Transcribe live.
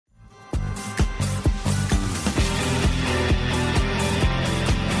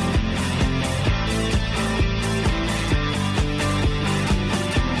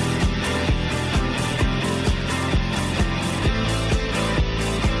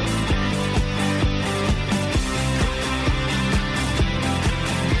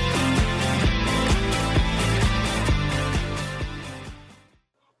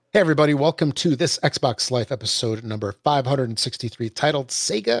everybody, welcome to this Xbox Life episode number 563, titled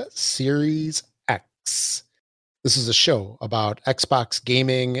Sega Series X. This is a show about Xbox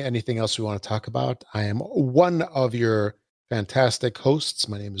gaming, anything else we want to talk about. I am one of your fantastic hosts.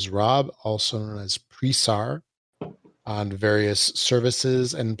 My name is Rob, also known as Presar, on various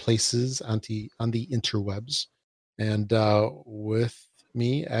services and places on the interwebs. And with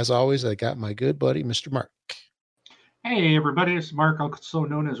me, as always, I got my good buddy, Mr. Mark. Hey, everybody, this is Mark, also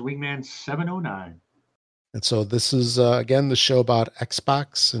known as Wingman 709. And so this is, again, the show about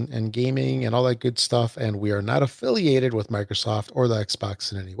Xbox and gaming and all that good stuff. And we are not affiliated with Microsoft or the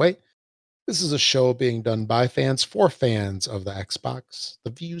Xbox in any way. This is a show being done by fans for fans of the Xbox.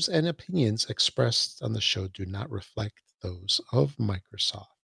 The views and opinions expressed on the show do not reflect those of Microsoft.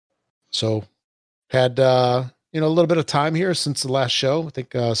 So had, a little bit of time here since the last show. I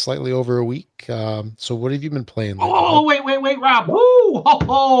think slightly over a week. So what have you been playing lately? Oh, wait, Rob. Woo!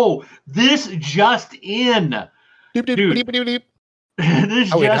 Oh, this just in. Deep. This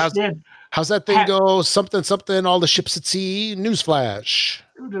just in. How's that thing go? Something, all the ships at sea. Newsflash.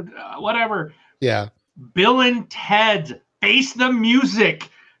 Whatever. Yeah. Bill and Ted's Face the Music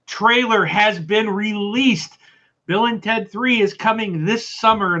trailer has been released. Bill and Ted 3 is coming this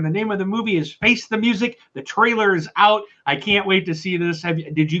summer, and the name of the movie is Face the Music. The trailer is out. I can't wait to see this.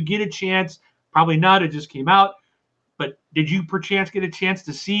 Did you get a chance? Probably not. It just came out. But did you perchance get a chance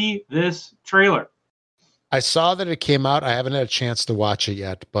to see this trailer? I saw that it came out. I haven't had a chance to watch it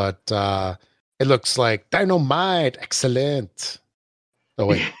yet, but it looks like dynamite. Excellent. Oh,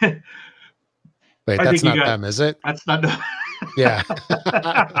 wait. Wait, that's not them, is it? That's not them. Yeah.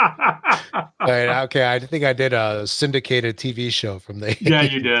 Right, okay, I think I did a syndicated TV show from the Yeah,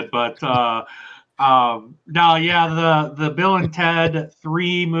 you did, but no, yeah, the Bill and Ted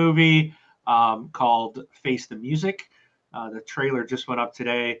 3 movie called Face the Music. The trailer just went up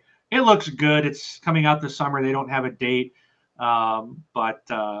today. It looks good. It's coming out this summer. They don't have a date, but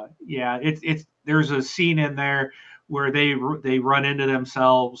yeah, it's there's a scene in there where they run into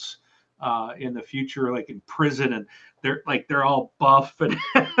themselves in the future, like in prison, and they're all buff and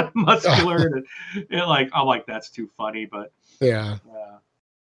muscular, and I'm like, that's too funny, but yeah.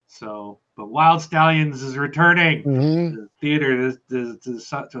 But Wild Stallions is returning to the theater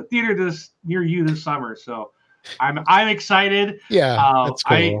to a theater this near you this summer. So I'm excited. Yeah, that's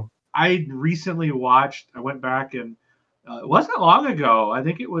cool. I recently watched. I went back and it wasn't long ago. I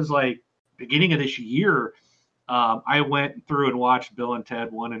think it was like beginning of this year. I went through and watched Bill and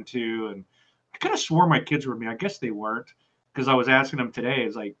Ted 1 and 2, and I could have swore my kids were with me. I guess they weren't, because I was asking them today.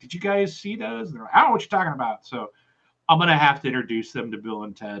 It's like, did you guys see those? And they're like, I don't know what you're talking about. So I'm going to have to introduce them to Bill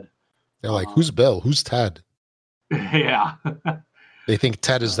and Ted. They're like, who's Bill? Who's Ted? Yeah. They think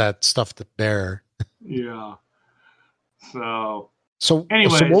Ted is that stuffed bear. Yeah. So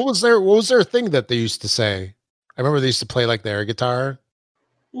anyway, so what was their thing that they used to say? I remember they used to play like their guitar.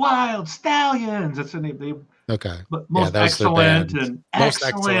 Wild Stallions. That's the name. Okay. But most excellent and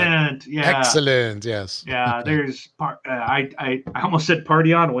excellent. Yeah. Excellent. Yes. Yeah. Okay. There's I almost said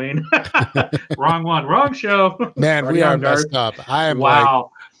Party On, Wayne. Wrong one. Wrong show. Man, we are messed up. I am like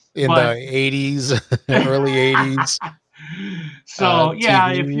in the 80s, early 80s. So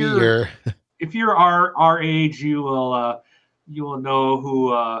yeah, if you're our age, you will know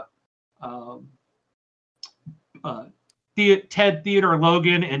who Ted Theodore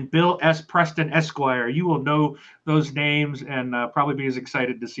Logan and Bill S. Preston Esquire. You will know those names and probably be as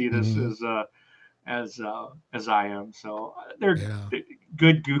excited to see this as I am. So they're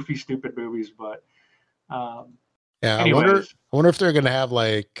good, goofy, stupid movies. But anyways. I wonder if they're going to have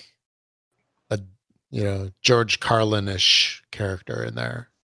like a George Carlin-ish character in there.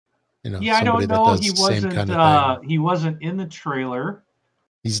 Yeah, I don't know. He wasn't. He wasn't in the trailer.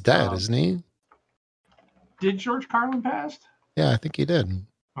 He's dead, isn't he? Did George Carlin pass? Yeah, I think he did.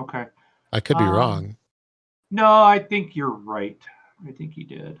 Okay. I could be wrong. No, I think you're right. I think he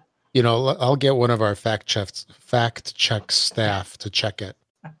did. I'll get one of our fact check staff to check it.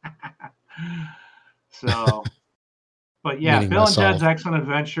 So, but yeah, Bill and Ted's Excellent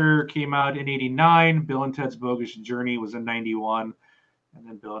Adventure came out in '89. Bill and Ted's Bogus Journey was in '91, and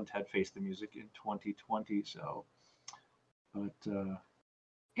then Bill and Ted Face the Music in 2020. So, but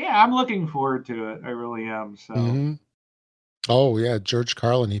yeah, I'm looking forward to it. I really am. So. Oh yeah, George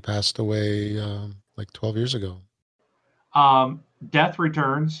Carlin. He passed away like 12 years ago. Death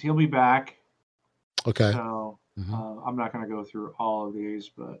Returns. He'll be back. Okay. So I'm not going to go through all of these,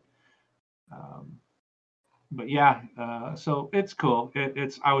 but yeah. So it's cool.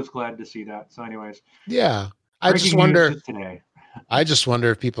 I was glad to see that. So, anyways. Yeah, I just wonder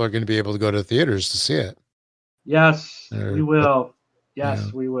if people are going to be able to go to theaters to see it. Yes, we will.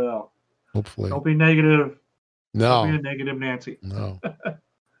 Yes, we will. Hopefully. Don't be negative. No. Don't be a negative Nancy. No.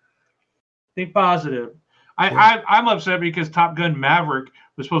 Think positive. I'm upset because Top Gun Maverick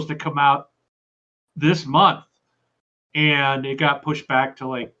was supposed to come out this month, and it got pushed back to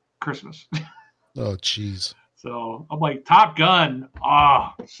like Christmas. Oh, jeez. So I'm like, Top Gun.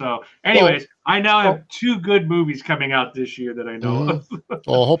 So anyways, I now have 2 good movies coming out this year that I know of.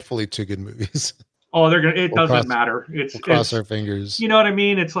 Well, hopefully 2 good movies. It doesn't matter. We'll cross our fingers. You know what I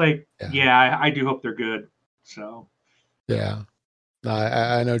mean? It's like, I do hope they're good. So yeah, no,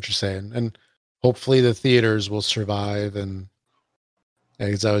 I know what you're saying, and hopefully the theaters will survive. And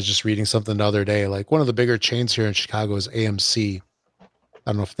because I was just reading something the other day, like one of the bigger chains here in Chicago is AMC. I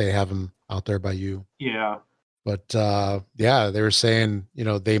don't know if they have them out there by you. Yeah. But they were saying,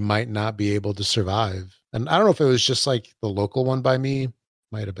 they might not be able to survive. And I don't know if it was just like the local one by me.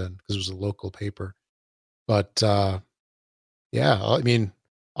 Might have been because it was a local paper. But I mean,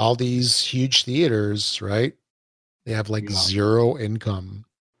 all these huge theaters, right? They have like zero income.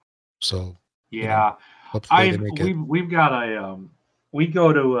 So yeah, hopefully they make it. We've got we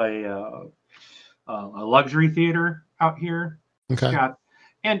go to a luxury theater out here. Okay.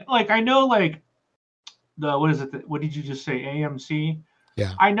 And like I know like what did you just say, AMC?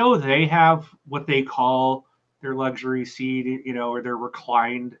 Yeah. I know they have what they call their luxury seat, or their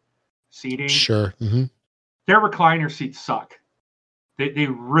reclined seating. Sure. Mm-hmm. Their recliner seats suck. They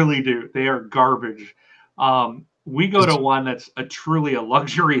really do. They are garbage. We go to one that's truly a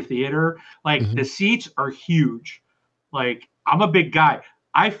luxury theater. Like the seats are huge. Like I'm a big guy.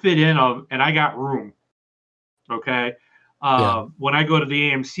 I fit in them and I got room. Okay. When I go to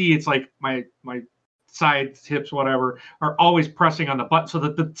the AMC, it's like my sides, hips, whatever, are always pressing on the button, so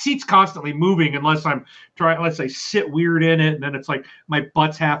that the seat's constantly moving unless I'm trying, let's say, sit weird in it, and then it's like my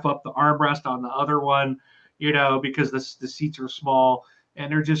butt's half up the armrest on the other one, because the seats are small and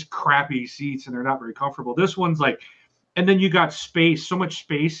they're just crappy seats and they're not very comfortable. This one's like, and then you got space, so much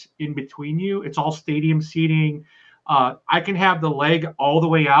space in between you. It's all stadium seating. I can have the leg all the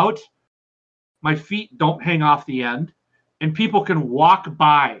way out. My feet don't hang off the end, and people can walk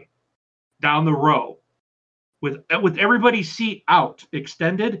by down the row with everybody's seat out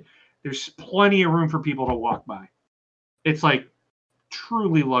extended. There's plenty of room for people to walk by. It's like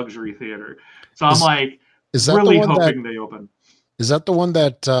truly luxury theater. So I'm really hoping they open. Is that the one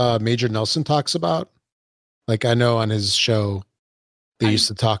that Major Nelson talks about? Like I know on his show, they used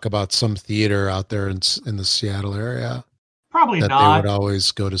to talk about some theater out there in the Seattle area. Probably that not. They would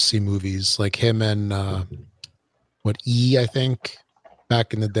always go to see movies, like him and I think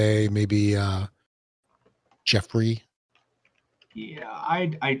back in the day, maybe Jeffrey. Yeah,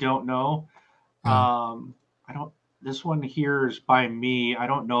 I don't know. Yeah. This one here is by me. I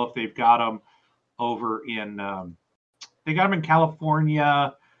don't know if they've got them over in. They got them in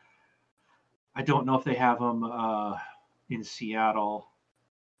California. I don't know if they have them in Seattle.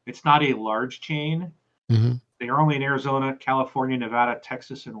 It's not a large chain. Mm-hmm. They are only in Arizona, California, Nevada,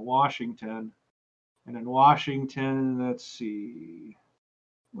 Texas, and Washington. And in Washington, let's see.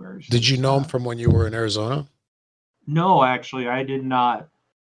 Did you know him from when you were in Arizona? No, actually, I did not. I'm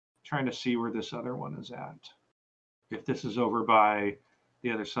trying to see where this other one is at. If this is over by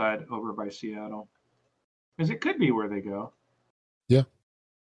the other side, over by Seattle. Because it could be where they go. Yeah.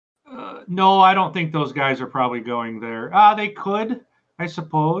 No, I don't think those guys are probably going there. They could, I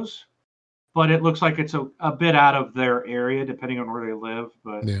suppose. But it looks like it's a bit out of their area, depending on where they live.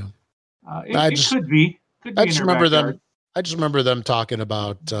 But yeah, it could be. I just remember them. I just remember them talking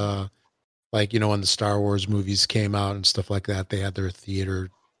about, like, when the Star Wars movies came out and stuff like that, they had their theater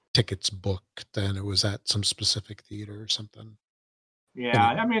tickets booked, and it was at some specific theater or something. Yeah,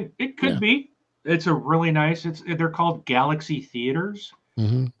 I mean, it could be. It's a really nice. They're called Galaxy Theaters.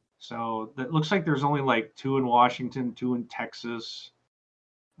 Mm-hmm. So that looks like there's only like 2 in Washington, 2 in Texas.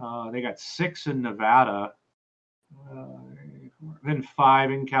 They got 6 in Nevada, then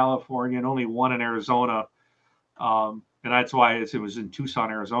 5 in California, and only 1 in Arizona. And that's why it was in Tucson,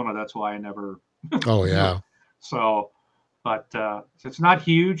 Arizona. That's why I never. Oh yeah. So it's not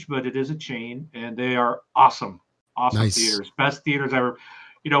huge, but it is a chain, and they are awesome nice. Theaters, best theaters ever.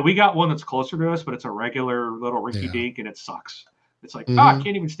 We got one that's closer to us, but it's a regular little rinky-dink, and it sucks. It's like, I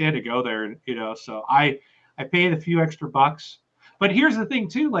can't even stand to go there, So I paid a few extra bucks. But here's the thing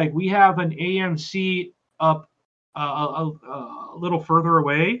too, like we have an AMC up a little further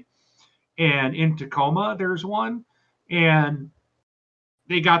away, and in Tacoma there's one, and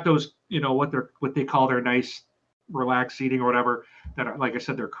they got those, what they call their nice relaxed seating or whatever, that are, like I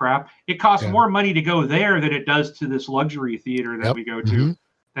said, they're crap. It costs more money to go there than it does to this luxury theater that we go to.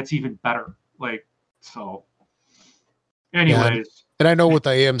 That's even better. Like, so anyways. And I know with the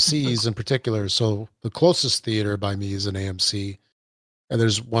AMCs in particular, so the closest theater by me is an AMC. And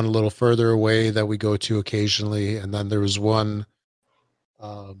there's one a little further away that we go to occasionally. And then there was one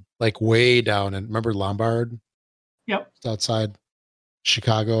like way down and remember Lombard? Yep. It's outside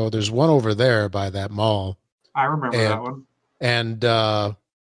Chicago. There's one over there by that mall. I remember that one. And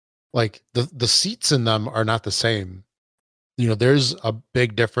like the seats in them are not the same. You know, there's a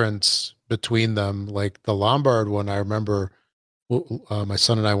big difference between them. Like the Lombard one, I remember my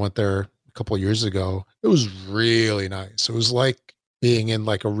son and I went there a couple of years ago. It was really nice. It was like being in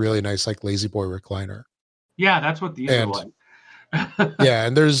like a really nice like Lazy Boy recliner. Yeah, that's what these are like. Yeah,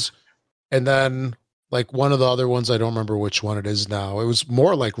 and then like one of the other ones, I don't remember which one it is now. It was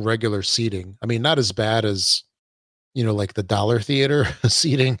more like regular seating. I mean, not as bad as, you know, like the Dollar Theater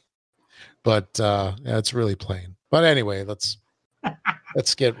seating, but yeah, it's really plain. But anyway, let's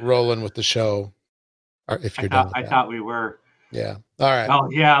get rolling with the show. Or if you're done with I that. thought we were. Yeah. All right. Oh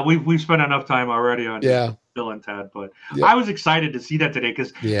yeah, we've spent enough time already on Bill and Ted, but I was excited to see that today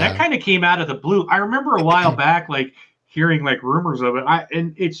because that kind of came out of the blue. I remember a while back, like hearing like rumors of it.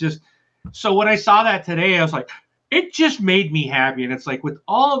 And it's just so when I saw that today, I was like, it just made me happy. And it's like with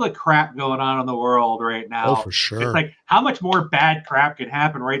all the crap going on in the world right now, for sure. It's like how much more bad crap can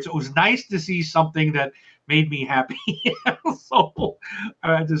happen, right? So it was nice to see something that made me happy. So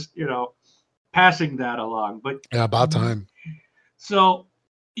I just, passing that along. But yeah, about time. So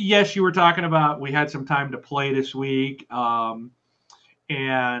yes, you were talking about we had some time to play this week. And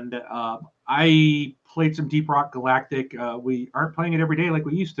I played some Deep Rock Galactic. We aren't playing it every day like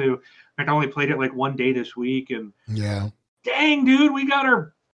we used to. In fact, I only played it like one day this week. And dang, dude, we got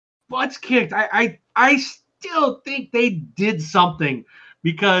our butts kicked. I still think they did something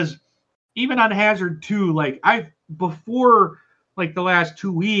because even on Hazard 2, like before like the last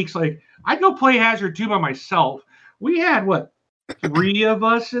 2 weeks, like I'd go play Hazard 2 by myself. We had 3 of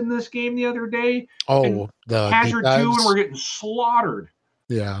us in this game the other day. Oh, the Hazard 2, and we're getting slaughtered.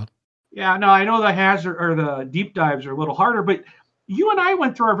 Yeah. Yeah, no, I know the Hazard or the deep dives are a little harder, but you and I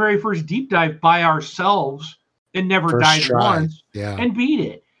went through our very first deep dive by ourselves and never died once and beat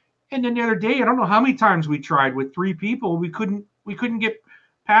it. And then the other day, I don't know how many times we tried with 3 people, we couldn't get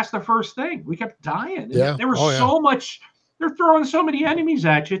past the first thing. We kept dying. Yeah. There was so much, they're throwing so many enemies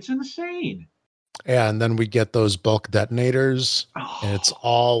at you. It's insane. Yeah, and then we get those bulk detonators, and it's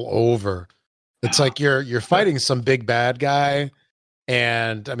all over. It's like you're fighting some big bad guy,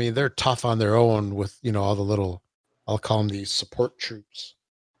 and I mean they're tough on their own with all the little, I'll call them these support troops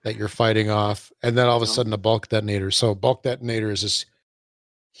that you're fighting off, and then all of a sudden a bulk detonator. So bulk detonator is this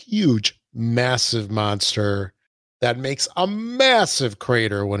huge, massive monster that makes a massive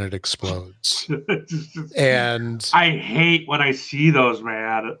crater when it explodes. And I hate when I see those,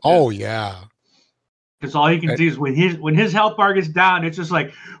 man. Oh yeah. Because all you can do is when his health bar gets down, it's just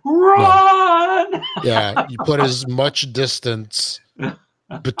like run. Yeah, you put as much distance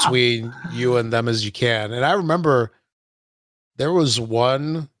between you and them as you can. And I remember there was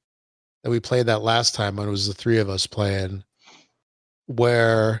one that we played that last time when it was the 3 of us playing,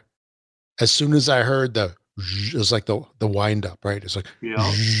 where as soon as I heard it was like the wind up, right? It's like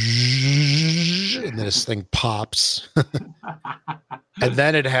and then this thing pops, and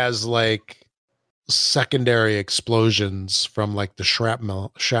then it has like secondary explosions from like the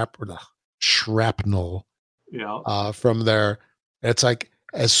shrapnel from there. It's like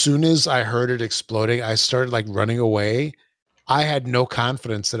as soon as I heard it exploding, I started like running away. I had no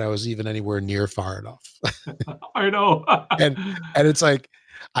confidence that I was even anywhere near far enough. I know. and it's like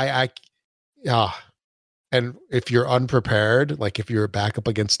and if you're unprepared, like if you're back up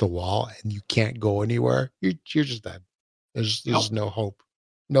against the wall and you can't go anywhere, you're just dead. There's no hope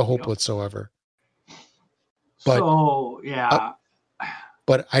whatsoever. But, so yeah,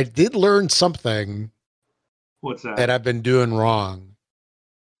 but I did learn something. What's that? That I've been doing wrong.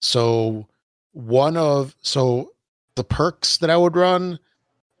 So the perks that I would run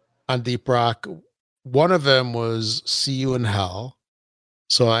on Deep Rock, one of them was See You in Hell.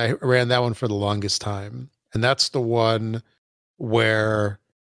 So I ran that one for the longest time, and that's the one where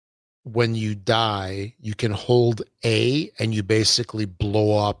when you die, you can hold A and you basically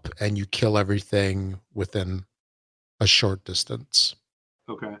blow up and you kill everything within a short distance.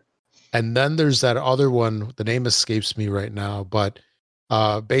 Okay. And then there's that other one, the name escapes me right now, but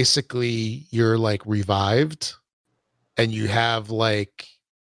basically you're like revived and you have like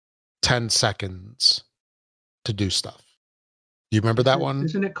 10 seconds to do stuff. Do you remember that one?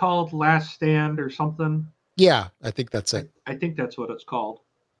 Isn't it called Last Stand or something? Yeah, I think that's it. I think that's what it's called.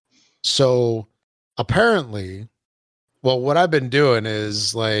 So apparently, well, what I've been doing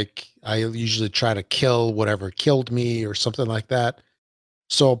is like I usually try to kill whatever killed me or something like that.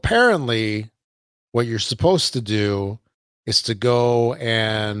 So apparently, what you're supposed to do is to go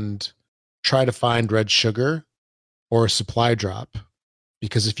and try to find red sugar or a supply drop,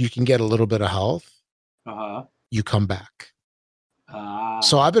 because if you can get a little bit of health, you come back.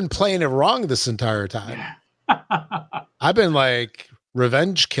 So I've been playing it wrong this entire time. I've been like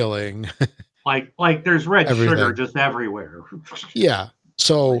revenge killing. like there's red sugar just everywhere. Yeah.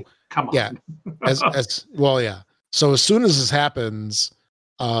 So like, come on. Yeah. as well, yeah. So as soon as this happens,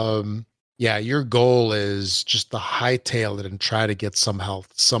 yeah, your goal is just to hightail it and try to get some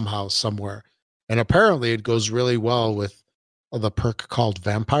health somehow, somewhere. And apparently it goes really well with the perk called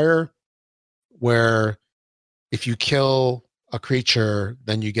Vampire, where if you kill a creature,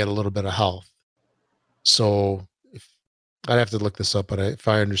 then you get a little bit of health. So I'd have to look this up, but if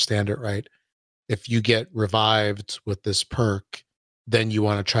I understand it right, if you get revived with this perk, then you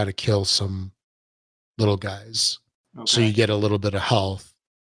want to try to kill some little guys. Okay. So you get a little bit of health,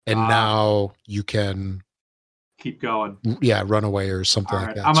 and now you can keep going. Yeah, run away or something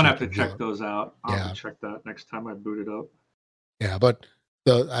like that. I'm going to have to check those out. I'll have to check that next time I boot it up. Yeah, but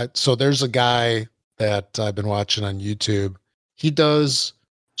so there's a guy that I've been watching on YouTube. He does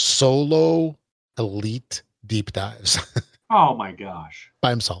solo elite deep dives. Oh my gosh. By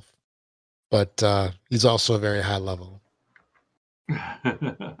himself. But he's also a very high level.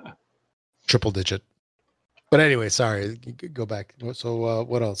 Triple digit. But anyway, sorry, go back. So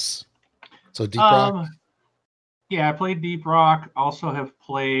what else? So Deep Rock? Yeah, I played Deep Rock. Also have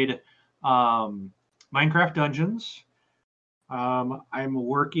played Minecraft Dungeons. I'm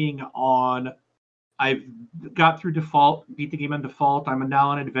working on, I've got through default, beat the game on default. I'm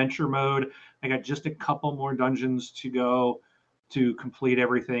now in adventure mode. I got just a couple more dungeons to go to complete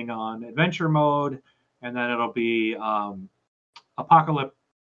everything on adventure mode. And then it'll be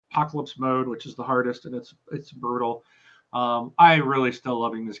apocalypse mode, which is the hardest, and it's brutal. I really still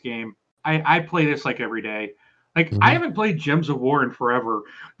loving this game. I play this like every day. Like I haven't played Gems of War in forever.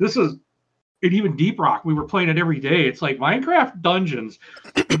 This is, and even Deep Rock, we were playing it every day. It's like Minecraft Dungeons,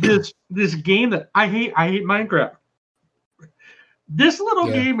 this game that I hate Minecraft. This little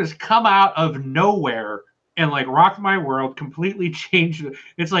game has come out of nowhere and like rocked my world, completely changed it.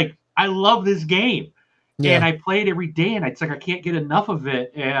 It's like I love this game. Yeah. And I play it every day, and it's like I can't get enough of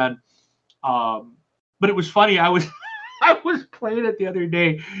it. And but it was funny. I was playing it the other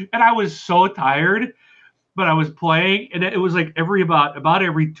day, and I was so tired, but I was playing, and it was like about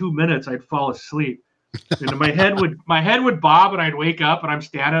every 2 minutes I'd fall asleep, and my head would bob, and I'd wake up, and I'm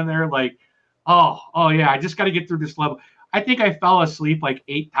standing there like, oh yeah, I just got to get through this level. I think I fell asleep like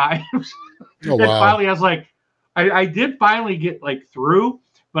 8 times. Oh, wow. And finally, I was like, I did finally get like through.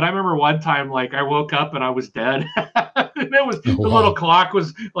 But I remember one time, like I woke up and I was dead. And it was the little clock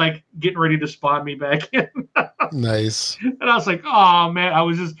was like getting ready to spawn me back in. Nice. And I was like, oh man, I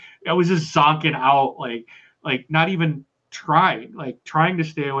was just zonking out, like not even trying to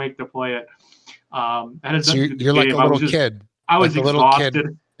stay awake to play it. So you're like a little kid. I was like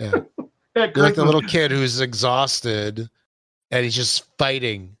exhausted. Yeah. You're like the little kid who's exhausted, and he's just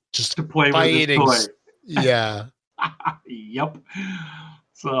fighting, just to play fighting. With his toy. Yeah. Yep.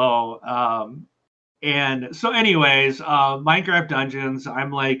 So, and so anyways, Minecraft Dungeons, I'm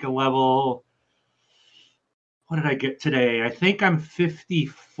like a level, what did I get today? I think I'm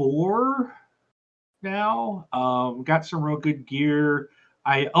 54 now. Got some real good gear.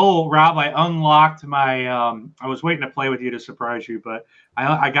 Rob, I unlocked my, I was waiting to play with you to surprise you, but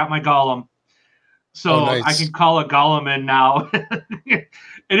I got my golem. So nice. I can call a golem in now.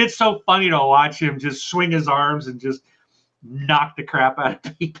 And it's so funny to watch him just swing his arms and just knock the crap out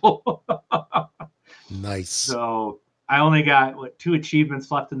of people. Nice. So I only got 2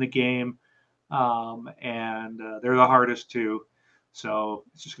 achievements left in the game. And they're the hardest too. So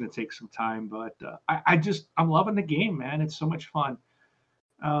it's just going to take some time, but I'm loving the game, man. It's so much fun.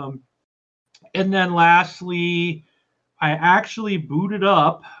 And then lastly, I actually booted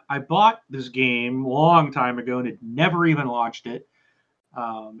up. I bought this game a long time ago and had never even launched it.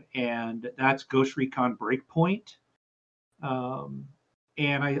 And that's Ghost Recon Breakpoint.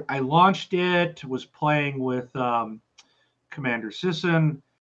 And I launched it, was playing with Commander Sisson,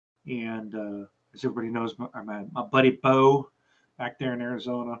 and as everybody knows, my buddy Bo back there in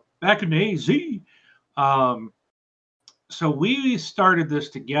Arizona, back in the AZ. So we started this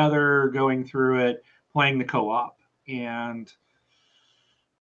together, going through it, playing the co-op. And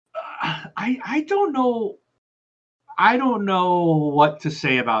I don't know what to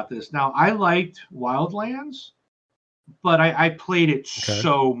say about this. Now, I liked Wildlands, but I played it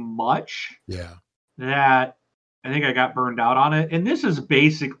so much that I think I got burned out on it. And this is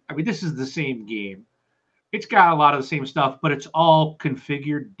basic. I mean, this is the same game, it's got a lot of the same stuff, but it's all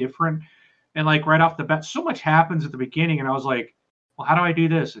configured different. And like right off the bat, so much happens at the beginning, and I was like, well, how do I do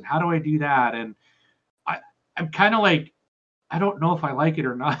this and how do I do that? And I'm kind of like, I don't know if I like it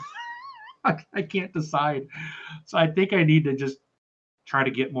or not. I can't decide. So I think I need to just try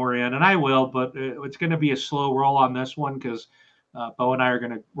to get more in, and I will, but it's going to be a slow roll on this one because Bo and I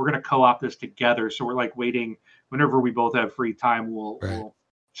we're gonna co-op this together. So we're like waiting whenever we both have free time, we'll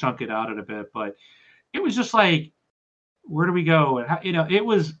chunk it out in a bit. But it was just like, where do we go? And how, it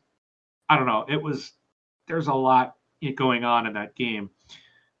was, I don't know, there's a lot going on in that game.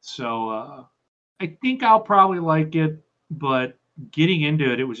 So I think I'll probably like it, but getting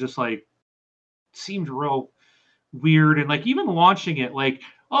into it, it was just like, seemed real weird. And like even launching it, like,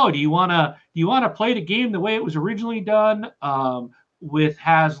 oh, do you want to play the game the way it was originally done?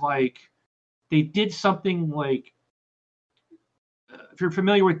 They did something like, if you're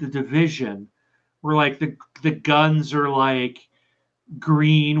familiar with The Division, where like the guns are like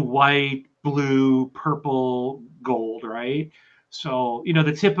green, white, blue, purple, gold, right? So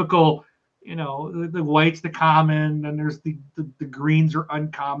the typical, the white's the common, and there's the greens are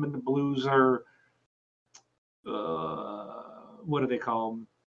uncommon, the blues are what do they call them?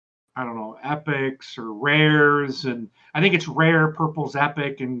 I don't know, epics or rares, and I think it's rare, purple's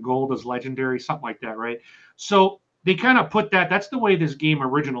epic, and gold is legendary, something like that, right? So they kind of put that's the way this game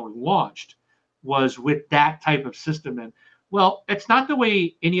originally launched, was with that type of system. And well, it's not the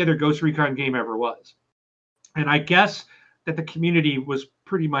way any other Ghost Recon game ever was. And I guess that the community was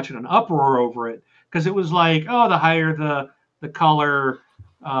pretty much in an uproar over it, because it was like, oh, the higher the color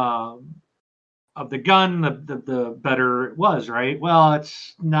of the gun, the better it was, right? Well,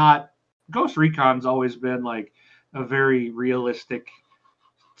 it's not. Ghost Recon's always been like a very realistic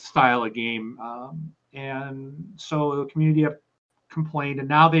style of game, and so the community have complained, and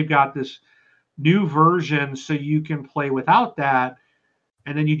now they've got this new version so you can play without that,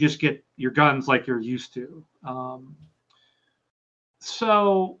 and then you just get your guns like you're used to.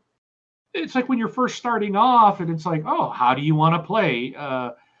 So it's like when you're first starting off, and it's like, oh, how do you want to play?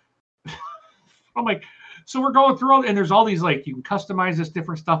 I'm like, so we're going through, and there's all these like, you can customize this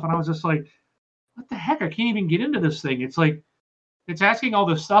different stuff, and I was just like, what the heck? I can't even get into this thing. It's like, it's asking all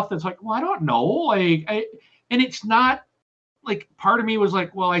this stuff that's like, well, I don't know, like, and it's not like, part of me was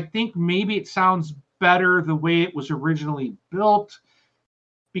like, well, I think maybe it sounds better the way it was originally built,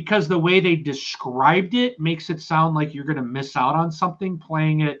 because the way they described it makes it sound like you're going to miss out on something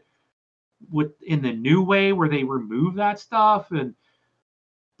playing it in the new way where they remove that stuff.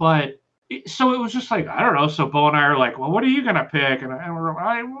 So it was just like, I don't know. So Bo and I are like, well, what are you going to pick? And we're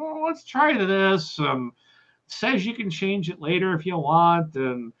like, well, let's try this. It says you can change it later if you want.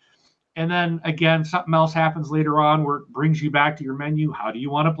 And then again, something else happens later on where it brings you back to your menu. How do you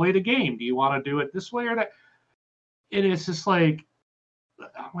want to play the game? Do you want to do it this way or that? And it's just like,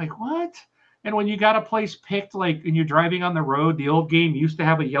 I'm like, what? And when you got a place picked, like, and you're driving on the road, the old game used to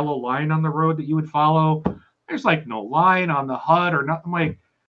have a yellow line on the road that you would follow. There's like no line on the HUD or nothing. I'm like,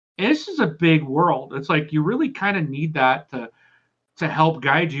 this is a big world. It's like you really kind of need that to help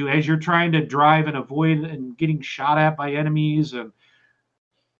guide you as you're trying to drive and avoid and getting shot at by enemies. And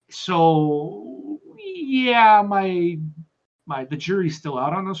so, yeah, the jury's still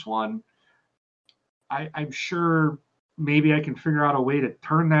out on this one. I'm sure maybe I can figure out a way to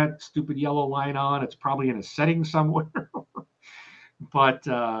turn that stupid yellow line on. It's probably in a setting somewhere. But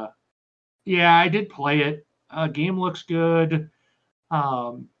yeah, I did play it. Game looks good.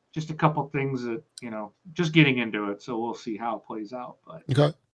 Just a couple things that, just getting into it. So we'll see how it plays out. But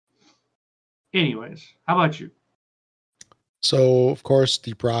okay. Anyways, how about you? So, of course,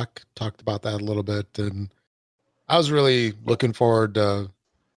 Deep Rock, talked about that a little bit. And I was really looking forward to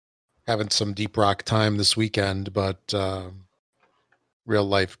having some Deep Rock time this weekend, but real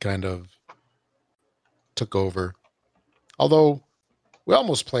life kind of took over. Although we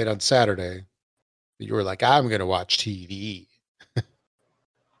almost played on Saturday. You were like, I'm going to watch TV.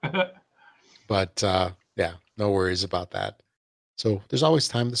 But yeah, no worries about that. So there's always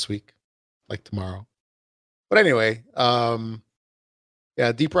time this week, like tomorrow. But anyway,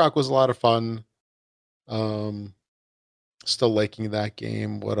 yeah, Deep Rock was a lot of fun. Still liking that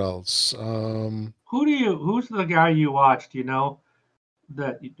game. What else? Who's the guy you watched,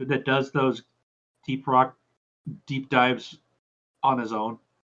 that does those Deep Rock deep dives on his own?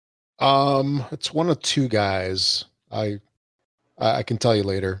 It's one of two guys. I can tell you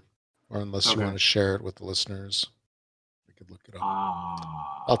later, or unless you want to share it with the listeners, we could look it up.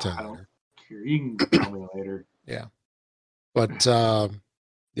 I'll tell you later. You can tell me later. Yeah, but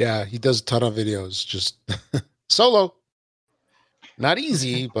yeah, he does a ton of videos, just solo. Not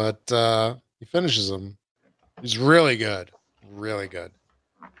easy, but he finishes them. He's really good. Really good.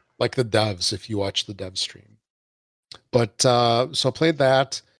 Like the devs, if you watch the dev stream. But so I played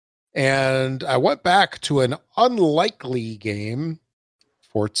that. And I went back to an unlikely game,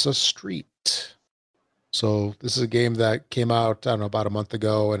 Forza Street. So this is a game that came out, I don't know, about a month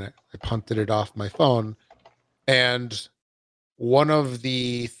ago, and I punted it off my phone. And one of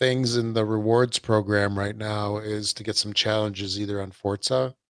the things in the rewards program right now is to get some challenges either on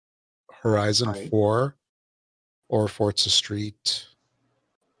Forza Horizon Right. 4 or Forza Street,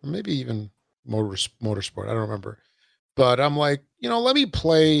 or maybe even Motorsport. I don't remember. But I'm like, let me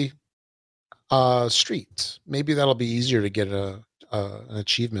play Street. Maybe that'll be easier to get an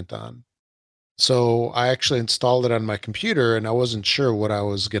achievement on. So I actually installed it on my computer, and I wasn't sure what I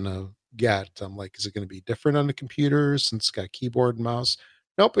was gonna get. I'm like, is it going to be different on the computer since it's got keyboard and mouse?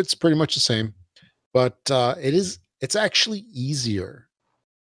 Nope, it's pretty much the same. But it's actually easier.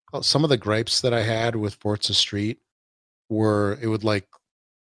 Some of the gripes that I had with Forza Street were it would like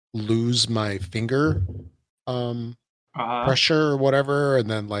lose my finger pressure or whatever, and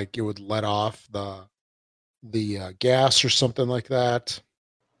then like it would let off the gas or something like that.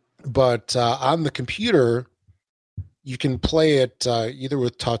 But on the computer, you can play it either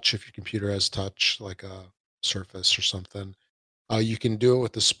with touch if your computer has touch, like a Surface or something. You can do it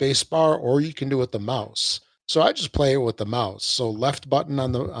with the space bar, or you can do it with the mouse. So I just play it with the mouse. So left button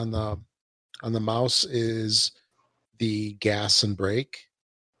on the mouse is the gas and brake,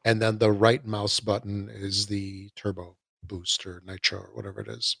 and then the right mouse button is the turbo boost or nitro or whatever it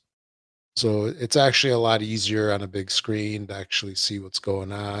is. So it's actually a lot easier on a big screen to actually see what's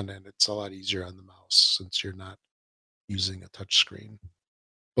going on, and it's a lot easier on the mouse since you're not using a touch screen.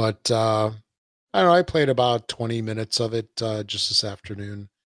 But I don't know. I played about 20 minutes of it just this afternoon,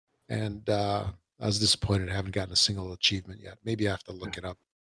 and I was disappointed I haven't gotten a single achievement yet. Maybe I have to look it up,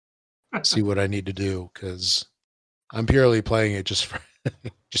 see what I need to do, because I'm purely playing it just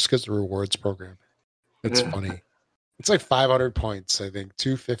because the rewards program. It's funny. It's like 500 points, I think.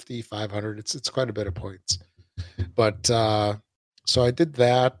 250, 500. It's quite a bit of points. But so I did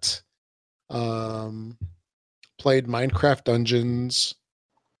that. Played Minecraft Dungeons,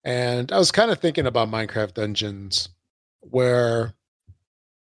 and I was kind of thinking about Minecraft Dungeons, where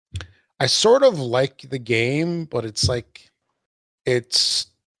I sort of like the game, but it's like it's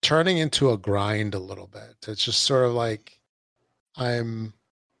turning into a grind a little bit. It's just sort of like I'm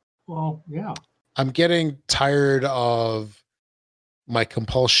getting tired of my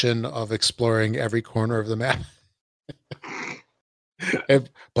compulsion of exploring every corner of the map.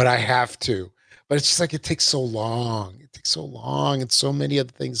 But I have to. But it's just like it takes so long. It takes so long, and so many of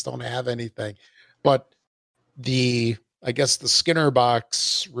the things don't have anything. But I guess the Skinner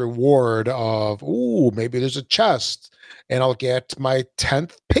box reward of, maybe there's a chest and I'll get my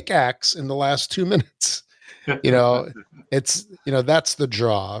 10th pickaxe in the last 2 minutes. It's that's the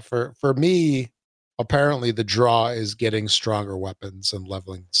draw for me. Apparently the draw is getting stronger weapons and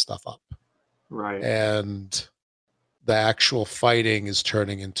leveling stuff up. Right. And the actual fighting is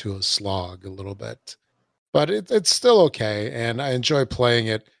turning into a slog a little bit. But it's still okay, and I enjoy playing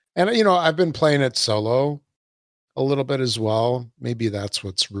it. And I've been playing it solo a little bit as well. Maybe that's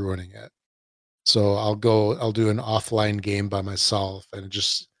what's ruining it. So I'll do an offline game by myself, and it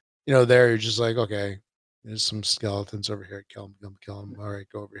just, there you're just like, okay, there's some skeletons over here. Kill them. All right,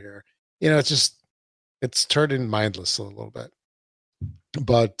 go over here. It's turning mindless a little bit.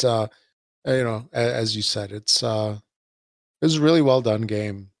 But as you said, it was a really well done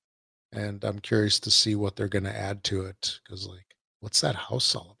game, and I'm curious to see what they're going to add to it, because like, what's that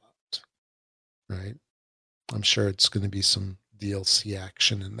house all about, right? I'm sure it's going to be some DLC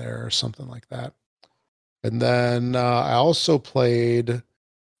action in there or something like that. And then I also played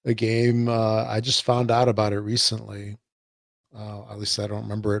a game. I just found out about it recently. At least I don't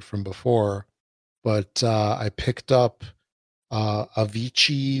remember it from before. But I picked up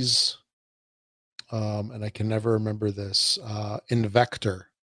Avicii's, and I can never remember this, Invector.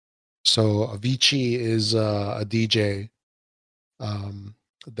 So Avicii is a DJ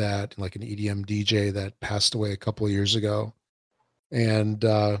that, like an EDM DJ that passed away a couple of years ago. And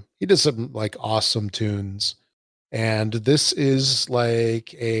he does some like awesome tunes. And this is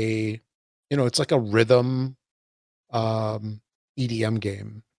like it's like a rhythm EDM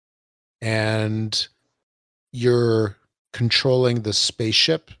game. And you're controlling the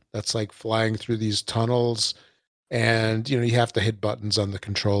spaceship that's like flying through these tunnels. And, you have to hit buttons on the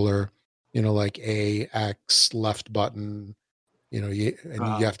controller, like A, X, left button, you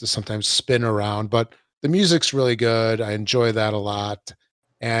have to sometimes spin around, but the music's really good. I enjoy that a lot.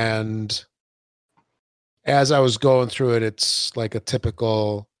 And as I was going through it, it's like a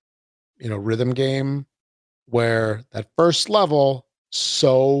typical, rhythm game. where that first level,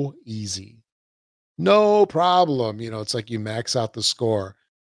 so easy. No problem. It's like you max out the score,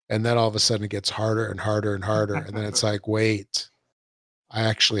 and then all of a sudden it gets harder and harder and harder. And then it's like, wait, I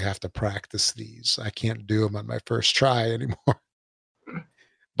actually have to practice these. I can't do them on my first try anymore.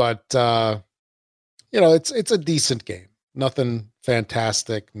 But it's a decent game. Nothing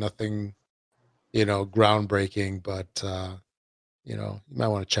fantastic, nothing, groundbreaking, but you might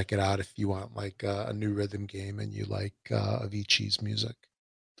want to check it out if you want like a new rhythm game and you like Avicii's music.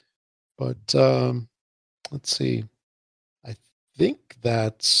 But let's see. I think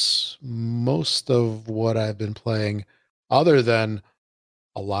that's most of what I've been playing, other than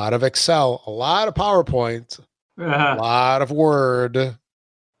a lot of Excel, a lot of PowerPoint, a lot of Word, a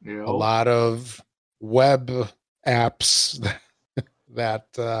lot of web apps that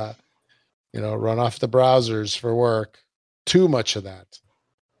run off the browsers for work. Too much of that.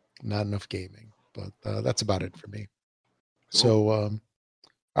 Not enough gaming. But that's about it for me. Cool. So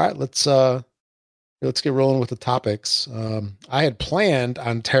all right, let's get rolling with the topics. I had planned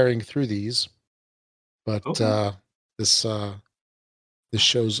on tearing through these, but this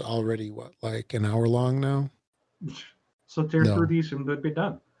show's already like an hour long now. So tear through these and we'll be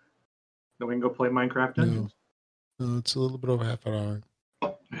done. Then we can go play Minecraft Dungeons. No, it's a little bit over half an hour.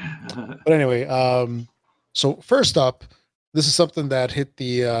 But anyway, so first up, this is something that hit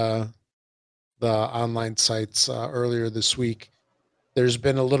the online sites earlier this week. There's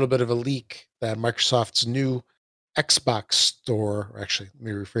been a little bit of a leak that Microsoft's new Xbox store, or actually, let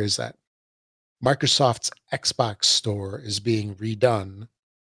me rephrase that. Microsoft's Xbox store is being redone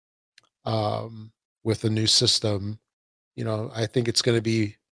with a new system. I think it's going to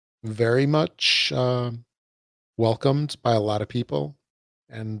be very much welcomed by a lot of people.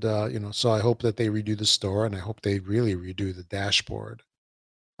 And, so I hope that they redo the store, and I hope they really redo the dashboard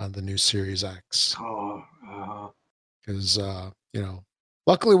on the new Series X. Because,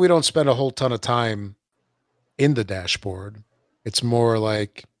 luckily we don't spend a whole ton of time in the dashboard. It's more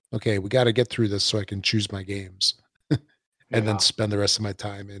like, okay, we got to get through this so I can choose my games and then spend the rest of my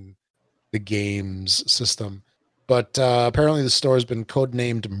time in the games system. But apparently the store has been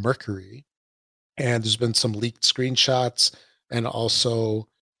codenamed Mercury, and there's been some leaked screenshots, and also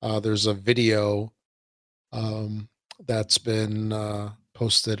there's a video that's been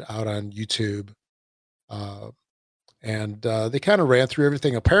posted out on YouTube. And they kind of ran through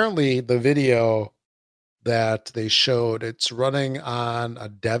everything. Apparently the video that they showed, it's running on a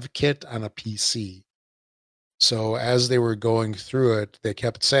dev kit on a PC. So as they were going through it, they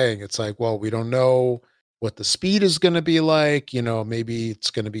kept saying, it's like, well, we don't know what the speed is going to be like. Maybe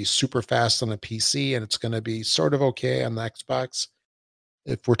it's going to be super fast on a PC and it's going to be sort of okay on the Xbox.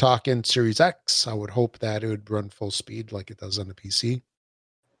 If we're talking Series X, I would hope that it would run full speed like it does on the PC.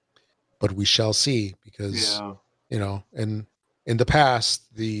 But we shall see, because, in the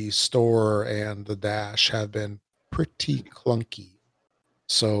past, the store and the dash have been pretty clunky.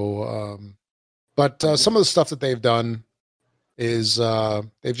 So, but some of the stuff that they've done is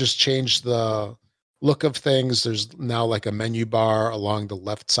they've just changed the look of things. There's now like a menu bar along the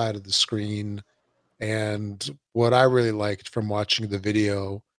left side of the screen. And what I really liked from watching the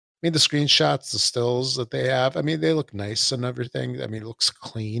video, the screenshots, the stills that they have, they look nice and everything. It looks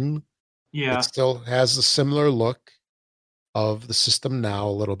clean. Yeah. It still has a similar look of the system now a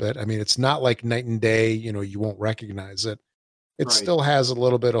little bit. It's not like night and day, you won't recognize it. It still has a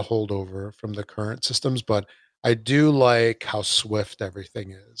little bit of holdover from the current systems, but I do like how swift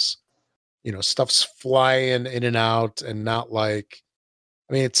everything is. Stuff's flying in and out, and not like,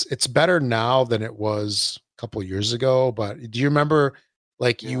 it's better now than it was a couple years ago. But do you remember,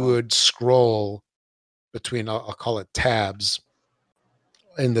 like, you would scroll between, I'll call it tabs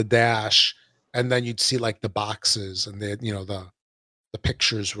in the dash, and then you'd see like the boxes, and the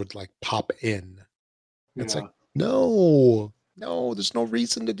pictures would like pop in. It's like, no, there's no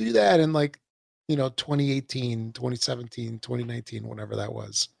reason to do that in 2018, 2017, 2019, whenever that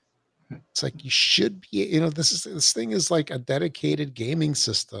was. It's like, you should be, this thing is like a dedicated gaming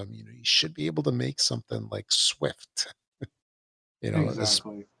system. You should be able to make something like swift.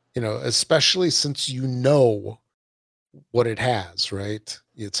 Exactly. Especially since what it has, right?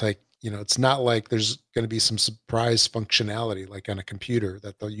 It's like, it's not like there's going to be some surprise functionality like on a computer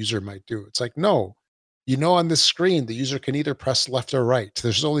that the user might do. It's like, no, on this screen, the user can either press left or right.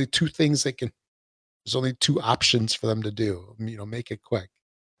 There's only there's only two options for them to do, make it quick.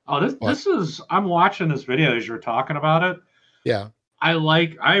 Oh, I'm watching this video as you're talking about it. Yeah. I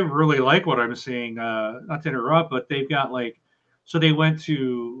really like what I'm seeing. Not to interrupt, but they've got so they went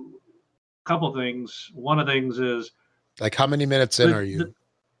to a couple things. One of the things is, like, how many minutes in are you?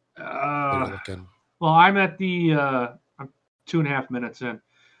 Looking? Well, I'm at the I'm 2.5 minutes in.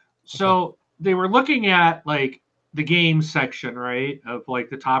 So Okay. they were looking at like the games section, right, of like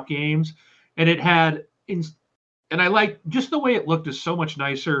the top games, and it had and I like just the way it looked is so much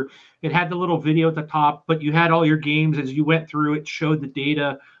nicer. It had the little video at the top, but you had all your games as you went through. It showed the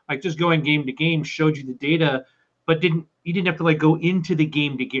data, like just going game to game showed you the data, but you didn't have to like go into the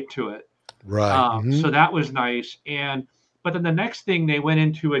game to get to it. Right. So that was nice. And but then the next thing they went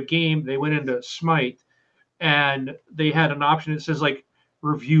into a game, they went into Smite, and they had an option that says like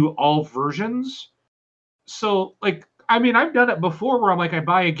review all versions. So like I mean I've done it before where I'm like I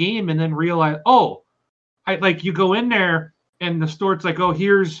buy a game and then realize I like you go in there and the store it's like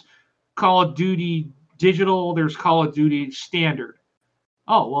here's Call of Duty digital, there's Call of Duty standard.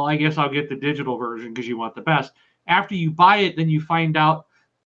 Oh well I guess I'll get the digital version because you want the best. After you buy it, then you find out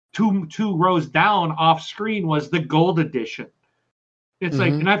two rows down off screen was the gold edition. It's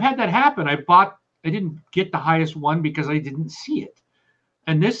like, and I've had that happen. I didn't get the highest one because I didn't see it.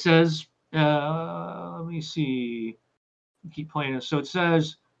 And this says, let me see, keep playing it. So it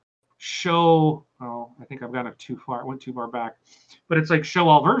says show, I think I've gone went too far back, but it's like show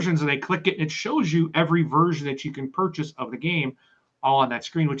all versions, and they click it and it shows you every version that you can purchase of the game all on that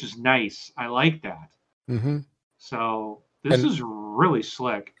screen, which is nice. I like that. So this is really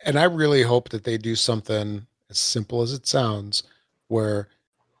slick. And I really hope that they do something as simple as it sounds, where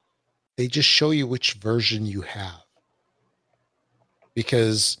they just show you which version you have.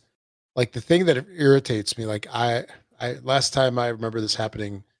 Because like the thing that irritates me, like I last time I remember this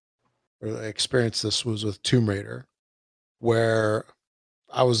happening or I experienced this was with Tomb Raider, where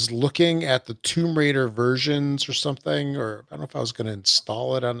I was looking at the Tomb Raider versions or something, or I don't know if I was going to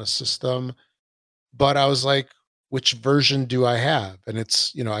install it on a system, but I was like, which version do I have? And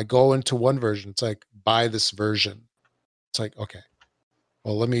it's, I go into one version. It's like, buy this version. It's like, okay,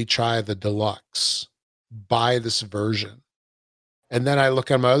 well, let me try the deluxe, buy this version. And then I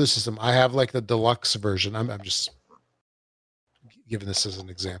look on my other system. I have like the deluxe version. I'm just giving this as an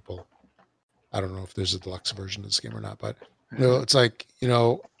example. I don't know if there's a deluxe version of this game or not, but it's like,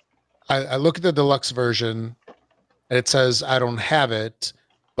 I look at the deluxe version and it says I don't have it.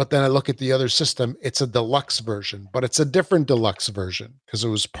 But then I look at the other system, it's a deluxe version, but it's a different deluxe version because it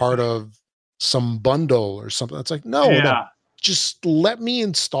was part of some bundle or something. It's like, no, just let me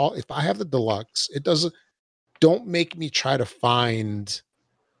install. If I have the deluxe, don't make me try to find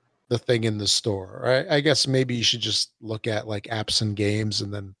the thing in the store. Right? I guess maybe you should just look at like apps and games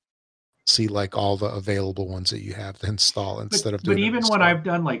and then see like all the available ones that you have to install instead of doing it. But even when I've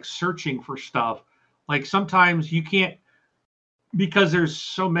done like searching for stuff, like sometimes you can't, because there's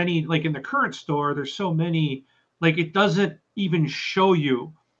so many, like in the current store, there's so many, like it doesn't even show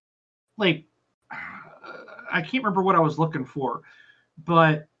you, like, I can't remember what I was looking for,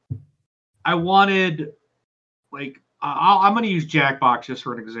 but I wanted, like, I'm going to use Jackbox just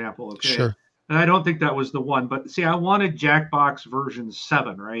for an example, okay? Sure. And I don't think that was the one, but see, I wanted Jackbox version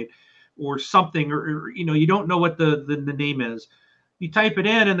 7, right? Or something, or you don't know what the name is. You type it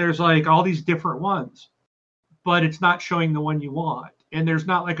in and there's like all these different ones, but it's not showing the one you want. And there's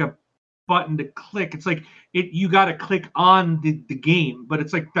not like a button to click. It's like you got to click on the game, but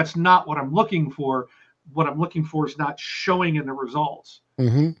it's like, that's not what I'm looking for. What I'm looking for is not showing in the results.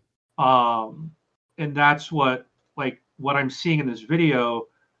 And that's what I'm seeing in this video.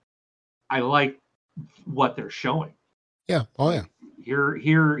 I like what they're showing. Yeah. Oh yeah.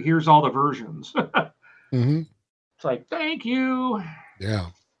 Here's all the versions. It's like, thank you. Yeah.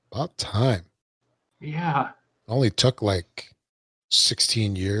 About time. Yeah. Only took like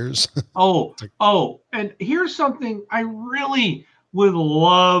 16 years. And here's something I really would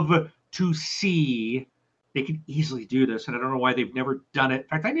love to see. They could easily do this, and I don't know why they've never done it. In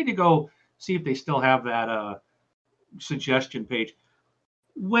fact, I need to go see if they still have that suggestion page.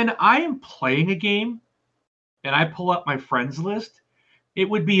 When I am playing a game and I pull up my friends list, it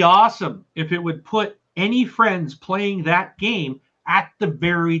would be awesome if it would put any friends playing that game at the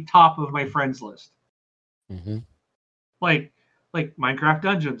very top of my friends list. Like Minecraft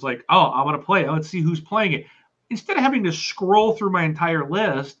Dungeons, like, I want to play it. Let's see who's playing it. Instead of having to scroll through my entire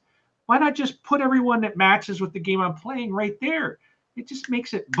list, why not just put everyone that matches with the game I'm playing right there? It just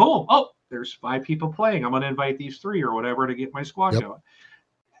makes it boom. Oh, there's 5 people playing. I'm going to invite these 3 or whatever to get my squad going.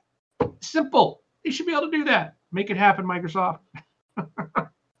 Simple. They should be able to do that. Make it happen, Microsoft.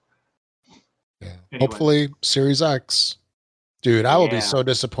 Anyway. Hopefully Series X. Dude, I will be so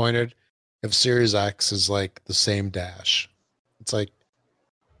disappointed if Series X is like the same dash. It's like,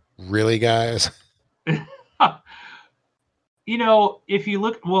 really, guys? If you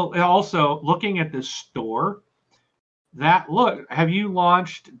look, also looking at this store, Have you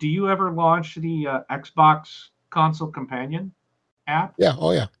launched? Do you ever launch the Xbox Console Companion app? Yeah.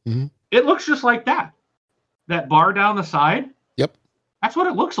 Oh yeah. Mm-hmm. It looks just like that. That bar down the side. Yep. That's what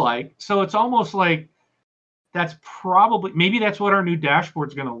it looks like. So it's almost like maybe that's what our new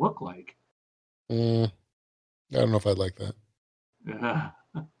dashboard's going to look like. I don't know if I'd like that.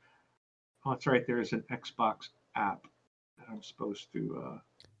 Oh, that's right. There is an Xbox app that I'm supposed to.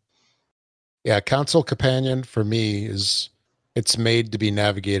 Yeah, Console Companion for me it's made to be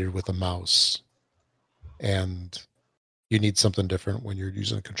navigated with a mouse, and you need something different when you're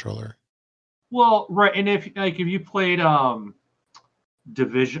using a controller. Well, right, and if you played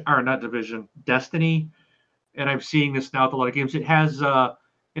Destiny, and I'm seeing this now with a lot of games, it has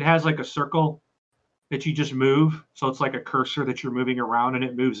like a circle that you just move, so it's like a cursor that you're moving around, and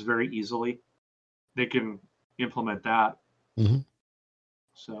it moves very easily. They can implement that. Mm-hmm.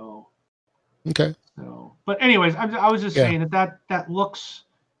 So. Okay. So, but anyways, I was just saying that looks.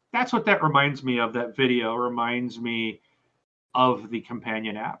 That's what that reminds me of. That video reminds me of the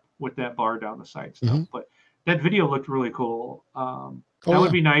companion app with that bar down the side stuff. Mm-hmm. But that video looked really cool. That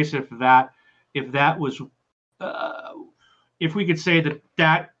would be nice if that was if we could say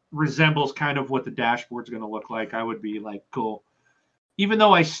that resembles kind of what the dashboard's going to look like. I would be like, cool. Even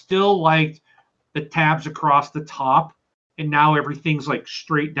though I still liked the tabs across the top, and now everything's like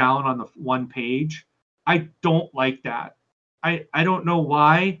straight down on the one page. I don't like that. I don't know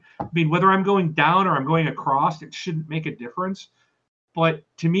why. I mean, whether I'm going down or I'm going across, it shouldn't make a difference. But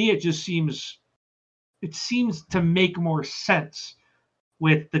to me, it seems to make more sense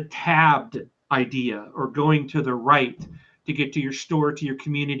with the tabbed idea, or going to the right to get to your store, to your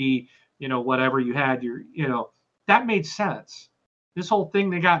community, whatever you had, that made sense. This whole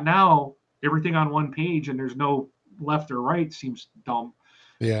thing they got now, everything on one page and there's no left or right, seems dumb.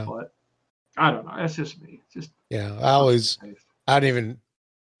 Yeah. But I don't know. That's just me. It's just I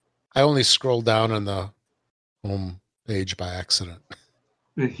only scroll down on the home page by accident.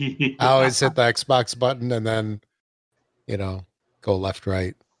 I always hit the Xbox button and then, go left,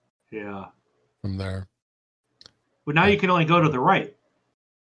 right. Yeah. From there. But now you can only go to the right.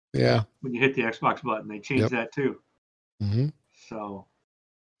 Yeah. When you hit the Xbox button, they changed that too. Mm-hmm. So.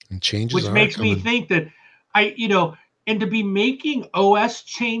 And changes. Which makes me think that and to be making OS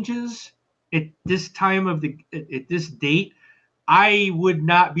changes at this time at this date, I would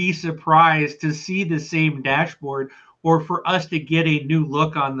not be surprised to see the same dashboard, or for us to get a new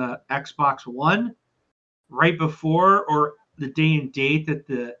look on the Xbox One right before or the day and date that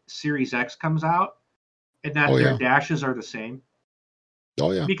the Series X comes out, and that their dashes are the same.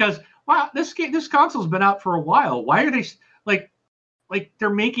 Oh yeah. Because this console's been out for a while. Why are they like they're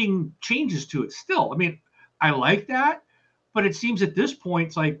making changes to it still? I mean, I like that, but it seems at this point,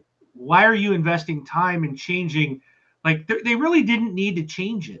 it's like, why are you investing time in changing? Like, they really didn't need to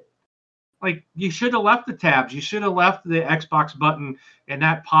change it. Like, you should have left the tabs. You should have left the Xbox button and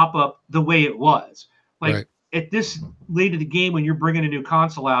that pop-up the way it was. Like, at this late of the game, when you're bringing a new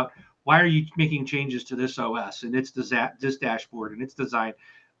console out, why are you making changes to this OS and this dashboard and its design,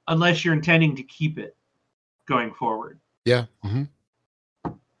 unless you're intending to keep it going forward? Yeah. Mm-hmm.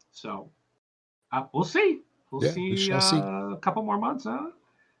 So, we'll see. We'll see a couple more months,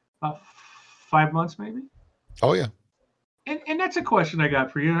 about 5 months maybe. Oh yeah. And that's a question I got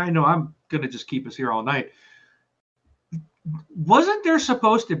for you. And I know I'm gonna just keep us here all night. Wasn't there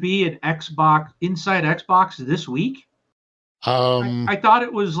supposed to be an Xbox Inside Xbox this week? I thought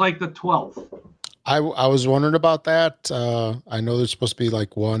it was like the 12th. I was wondering about that. I know there's supposed to be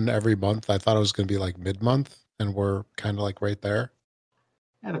like one every month. I thought it was going to be like mid-month, and we're kind of like right there.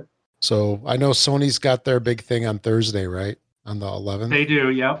 Yeah, so I know Sony's got their big thing on Thursday, right? On the 11th. They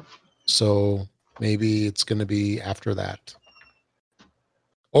do, yep. So maybe it's going to be after that.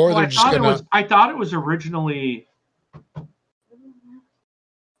 Or they're just going to... I thought it was originally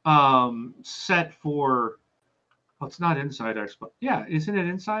set for... Well, it's not Inside Xbox. Yeah, isn't it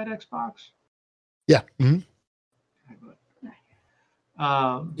Inside Xbox? Yeah. Mm-hmm.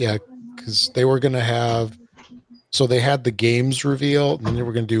 Yeah, because they were going to have... So they had the games reveal, and then they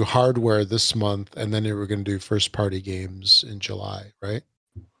were going to do hardware this month, and then they were going to do first-party games in July, right?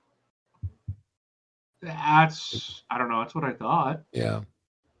 I don't know. That's what I thought. Yeah.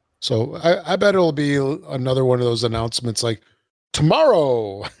 So I bet it'll be another one of those announcements like,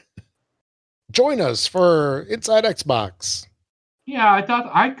 tomorrow, join us for Inside Xbox. Yeah,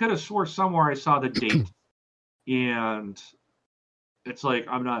 I could have swore somewhere I saw the date, and it's like,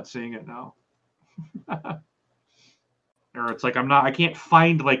 I'm not seeing it now. Or it's like, I can't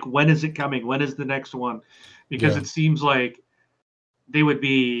find, like, when is it coming? When is the next one? Because it seems like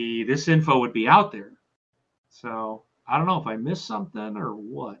this info would be out there. So I don't know if I missed something or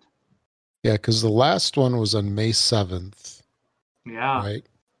what. Yeah, because the last one was on May 7th, Yeah. right?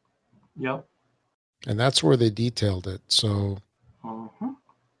 Yep. And that's where they detailed it. So, Uh-huh.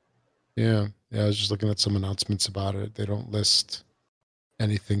 yeah, I was just looking at some announcements about it. They don't list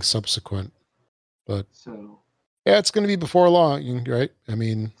anything subsequent, but So yeah, it's going to be before long, right? I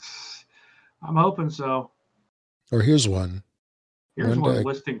mean, I'm hoping so. or here's one. Here's When one did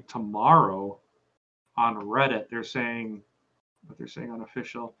listing tomorrow on Reddit. They're saying what they're saying on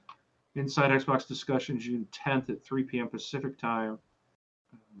official. Inside Xbox discussion June 10th at 3 p.m. Pacific time.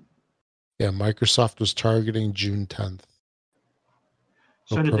 Microsoft was targeting June 10th.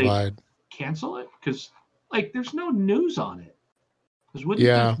 They'll So did they provide. cancel it? Because like there's no news on it. Because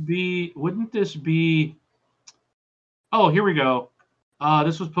Yeah, wouldn't this be oh here we go.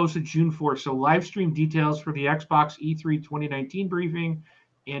 This was posted June 4th. So live stream details for the Xbox E3 2019 briefing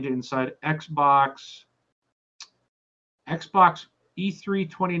and inside Xbox E3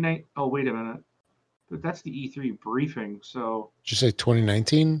 2019. Oh, wait a minute. But that's the E3 briefing. So, did you say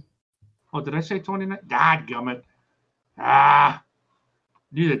 2019? oh, did I say 29? God gummit. Ah,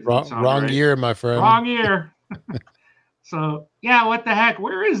 knew that didn't sound Wrong right. year, my friend. Wrong year. So, yeah, what the heck?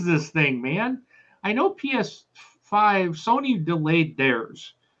 Where is this thing, man? I know PS5, Sony delayed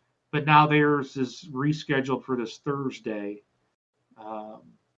theirs, but now theirs is rescheduled for this Thursday. Um,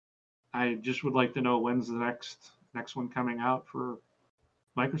 I just would like to know when's the next one coming out for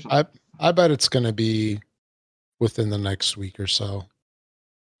Microsoft. I bet it's going to be within the next week or so.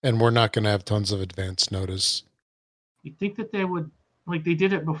 And we're not going to have tons of advance notice. You'd think that they would, like they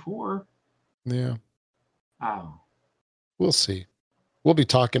did it before. Yeah. Oh. We'll see. We'll be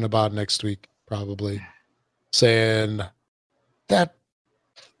talking about next week, probably, saying that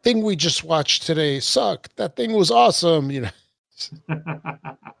thing we just watched today sucked. That thing was awesome.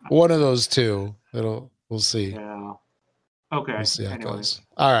 One of those two. We'll see. Yeah. Okay. We'll see how it Anyways. goes.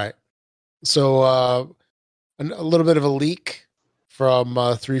 All right. So a little bit of a leak from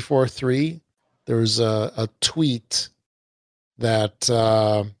 343. There was a tweet that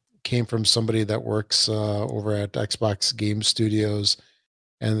came from somebody that works over at Xbox Game Studios,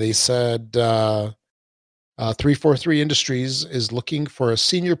 and they said 343 Industries is looking for a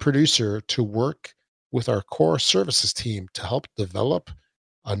senior producer to work with our core services team to help develop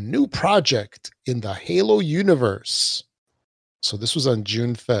a new project in the Halo universe. So this was on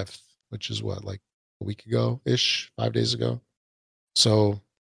June 5th, which is what, like a week ago ish, 5 days ago. So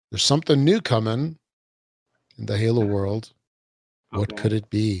there's something new coming in the Halo world. What could it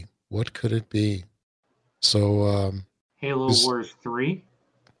be? What could it be? So Halo Wars 3?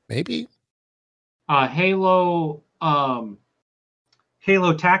 Maybe. Halo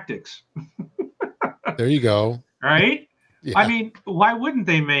Tactics. There you go. Right? Yeah. I mean, why wouldn't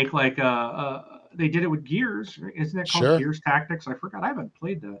they make like they did it with Gears? Isn't it called Gears Tactics? I forgot. I haven't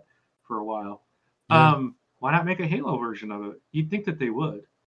played that for a while. Yeah. Why not make a Halo version of it? You'd think that they would.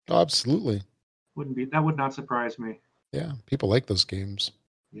 Oh, absolutely. That would not surprise me. Yeah, people like those games.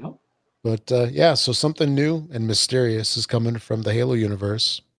 Yep. But so something new and mysterious is coming from the Halo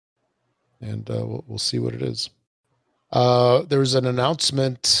universe, and we'll see what it is. There was an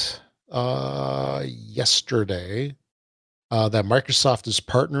announcement yesterday that Microsoft is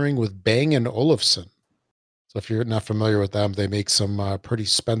partnering with Bang & Olufsen. So if you're not familiar with them, they make some pretty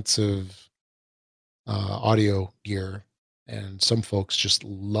expensive audio gear, and some folks just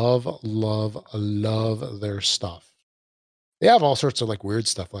love their stuff. They have all sorts of like weird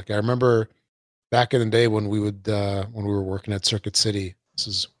stuff. Like I remember back in the day when we were working at Circuit City. This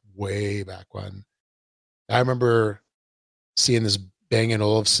is way back when. I remember seeing this Bang &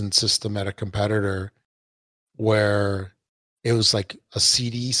 Olufsen system at a competitor where it was like a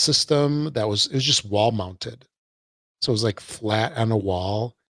CD system it was just wall mounted. So it was like flat on a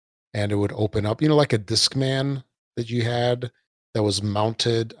wall, and it would open up, like a Discman that you had that was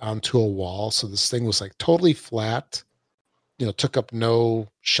mounted onto a wall. So this thing was like totally flat, took up no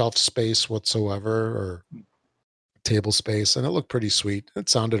shelf space whatsoever or table space, and it looked pretty sweet. It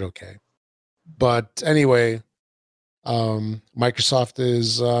sounded okay. But anyway, Microsoft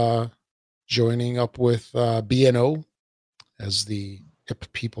is joining up with B&O, as the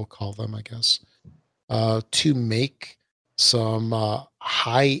hip people call them, I guess, to make some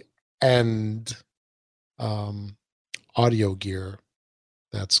high-end audio gear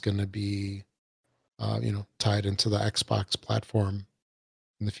that's going to be, tied into the Xbox platform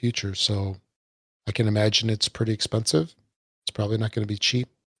in the future. So I can imagine it's pretty expensive. It's probably not going to be cheap.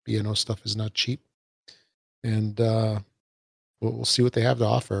 B&O stuff is not cheap. And we'll see what they have to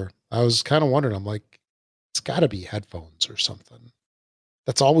offer. I was kind of wondering, I'm like, it's got to be headphones or something.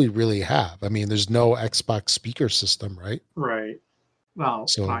 that's all we really have. I mean, there's no Xbox speaker system, right? Right. Well,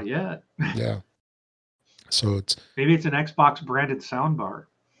 So not yet. yeah. So it's Maybe it's an Xbox branded soundbar.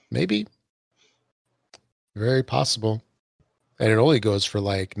 maybe very possible. And it only goes for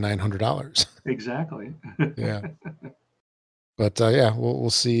like $900. Exactly. Yeah. But yeah,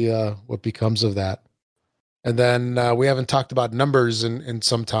 we'll see what becomes of that. And then we haven't talked about numbers in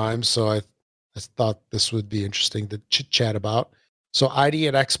some time, so I thought this would be interesting to chit chat about. So ID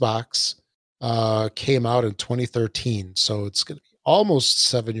at Xbox came out in 2013, so it's going to be almost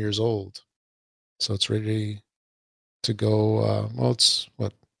 7 years old. So it's ready to go. Well, it's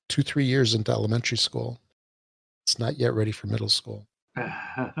what 2-3 years into elementary school. It's not yet ready for middle school.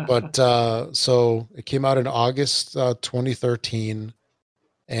 But so it came out in August 2013,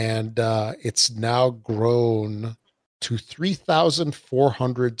 and it's now grown to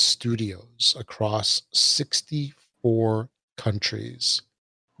 3,400 studios across 64 countries.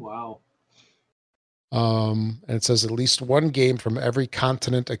 Wow. And it says at least one game from every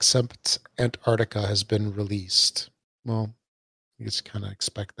continent except Antarctica has been released. Well, I guess you kind of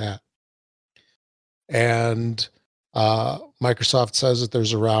expect that. And Microsoft says that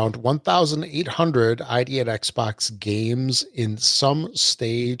there's around 1,800 ID at Xbox games in some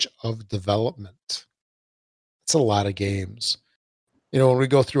stage of development. It's a lot of games. You know, when we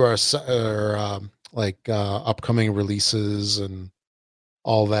go through our upcoming releases and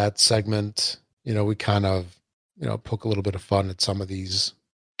all that segment, you know, we kind of, you know, poke a little bit of fun at some of these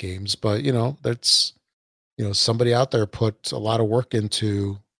games. But, you know, that's, you know, somebody out there put a lot of work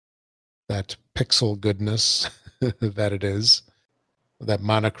into that pixel goodness that it is, that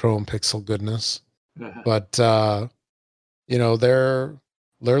monochrome pixel goodness. But you know, they're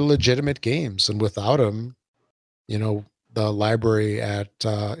legitimate games, and without them, you know, the library at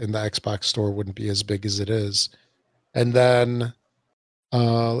in the Xbox store wouldn't be as big as it is. And then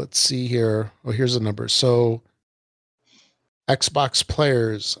let's see here. Oh, here's a number. So Xbox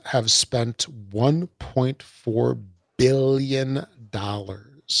players have spent $1.4 billion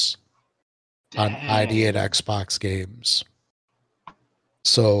on ID at Xbox games.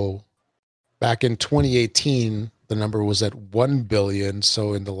 So back in 2018, the number was at 1 billion.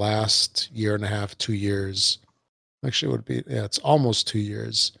 So in the last year and a half, 2 years, actually it would be, yeah, it's almost 2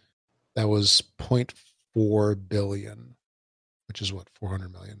 years. That was 0.4 billion, which is what, 400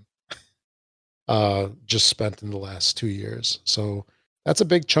 million, just spent in the last 2 years. So that's a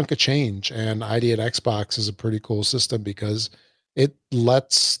big chunk of change. And ID at Xbox is a pretty cool system because it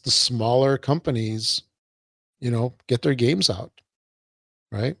lets the smaller companies, you know, get their games out,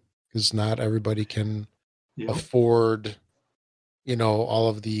 right? Because not everybody can afford, you know, all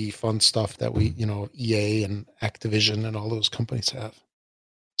of the fun stuff that we, you know, EA and Activision and all those companies have.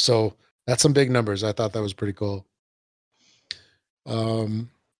 So that's some big numbers. I thought that was pretty cool.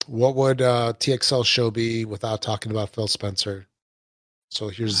 What would TXL show be without talking about Phil Spencer? So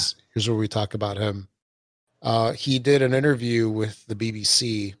here's where we talk about him. He did an interview with the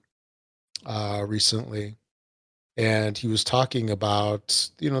BBC recently, and he was talking about,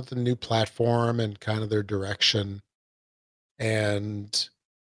 you know, the new platform and kind of their direction. And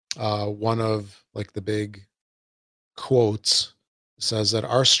one of like the big quotes says that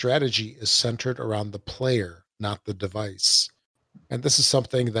our strategy is centered around the player, not the device. And this is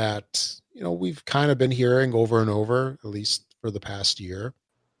something that, you know, we've kind of been hearing over and over, at least for the past year,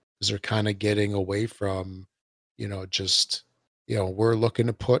 is they're kind of getting away from, you know, just, you know, we're looking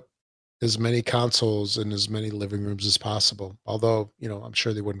to put as many consoles in as many living rooms as possible. Although, you know, I'm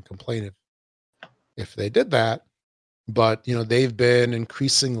sure they wouldn't complain if they did that. But, you know, they've been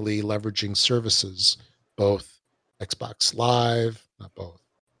increasingly leveraging services, both Xbox Live, not both,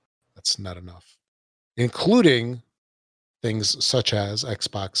 that's not enough, including things such as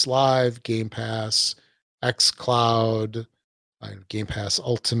Xbox Live, Game Pass, xCloud, Game Pass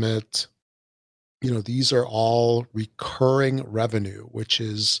Ultimate. You know, these are all recurring revenue, which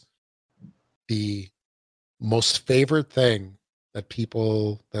is the most favorite thing that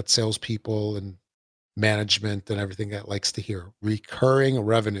people, that salespeople and management and everything that likes to hear. Recurring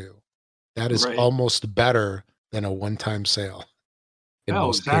revenue. That is almost better than a one-time sale in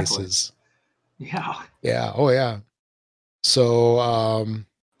most cases. Yeah. Yeah. Oh, yeah. So,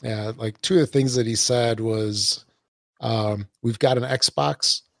 yeah, like two of the things that he said was, we've got an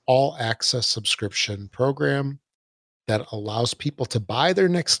Xbox All Access subscription program that allows people to buy their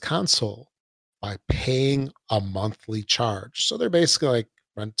next console by paying a monthly charge. So they're basically like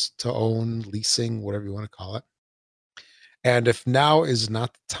rent to own, leasing, whatever you want to call it. And if now is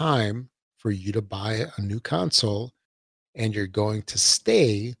not the time for you to buy a new console and you're going to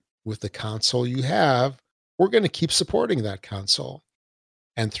stay with the console you have, we're going to keep supporting that console.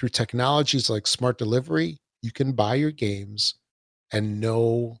 And through technologies like smart delivery, you can buy your games and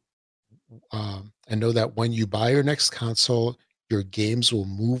know that when you buy your next console, your games will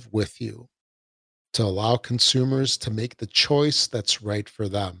move with you to allow consumers to make the choice that's right for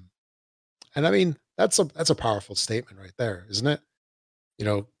them. And I mean, that's a powerful statement right there, isn't it? You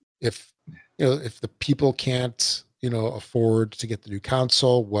know, if if the people can't, afford to get the new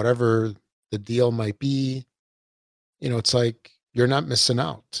console, whatever the deal might be, it's like you're not missing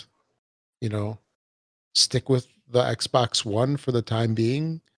out, you know. Stick with the Xbox One for the time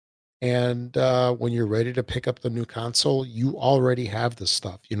being. And when you're ready to pick up the new console, you already have the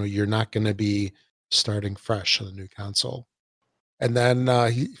stuff. You're not going to be starting fresh on the new console. And then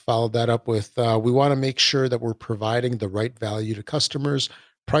he followed that up with we want to make sure that we're providing the right value to customers.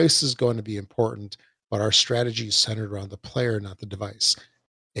 Price is going to be important, but our strategy is centered around the player, not the device.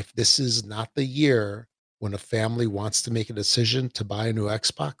 If this is not the year when a family wants to make a decision to buy a new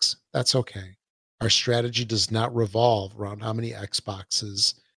Xbox, that's okay. Our strategy does not revolve around how many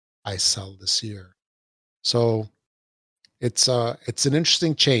Xboxes I sell this year. So it's an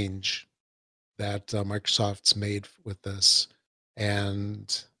interesting change that Microsoft's made with this. And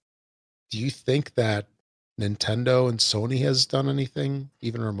do you think that Nintendo and Sony has done anything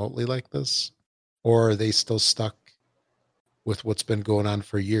even remotely like this? Or are they still stuck with what's been going on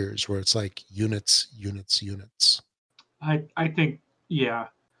for years where it's like units, units, units? I think, yeah.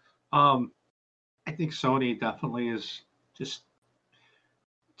 Um, I think Sony definitely is just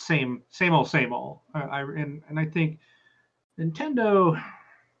same old, same old. And I think Nintendo,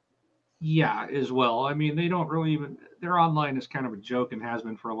 yeah, as well. I mean, they don't really even their online is kind of a joke and has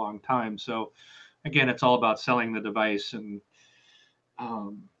been for a long time. So again, it's all about selling the device,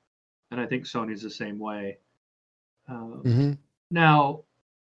 um, and I think Sony's the same way. Hmm. Now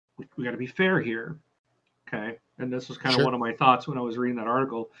we got to be fair here, okay? And this was kind of Sure. one of my thoughts when I was reading that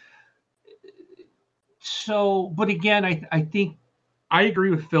article. So, but again, I think I agree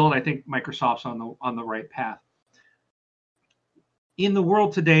with Phil, and I think Microsoft's on the right path. In the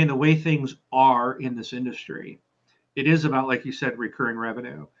world today and the way things are in this industry, it is about, like you said, recurring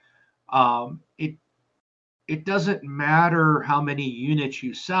revenue. It doesn't matter how many units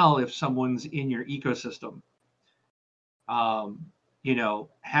you sell if someone's in your ecosystem. Um,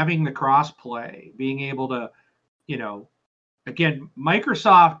 having the cross-play, being able to, you know, again,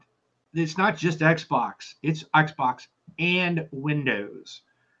 Microsoft, it's not just Xbox, it's Xbox and Windows.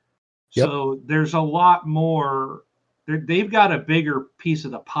 Yep. So there's a lot more. They've got a bigger piece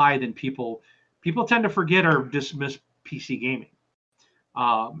of the pie than people tend to forget or dismiss PC gaming.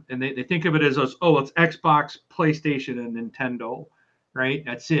 And they think of it as, oh, it's Xbox, PlayStation, and Nintendo, right?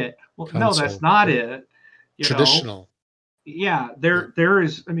 That's it. Well, no, that's Console. not Yep. it. You know, Traditional. yeah, Yep. there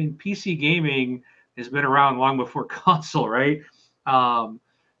is. I mean, PC gaming has been around long before console, right? Um,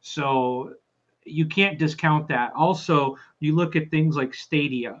 so you can't discount that. Also, you look at things like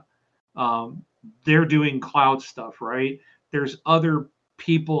Stadia. Um, they're doing cloud stuff, right? There's other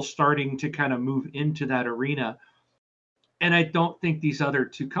people starting to kind of move into that arena, and I don't think these other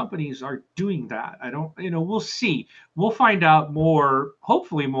two companies are doing that. I don't, we'll see. We'll find out more,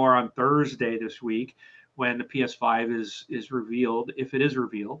 hopefully more on Thursday this week when the PS5 is revealed, if it is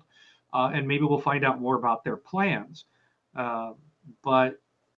revealed, and maybe we'll find out more about their plans. Uh, but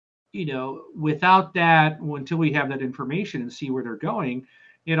without that, until we have that information and see where they're going,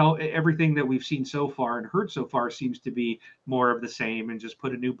 everything that we've seen so far and heard so far seems to be more of the same, and just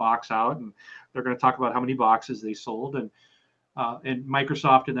put a new box out, and they're going to talk about how many boxes they sold, and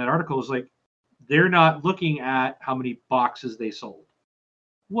Microsoft in that article is like, they're not looking at how many boxes they sold.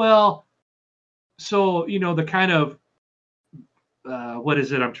 Well, so the kind of what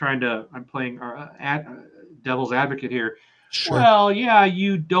is it? I'm playing devil's advocate here. Sure. Well, yeah,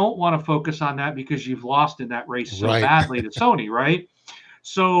 you don't want to focus on that because you've lost in that race so Right. badly to Sony, right?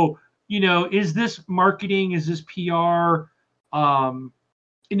 So, is this marketing? Is this PR? And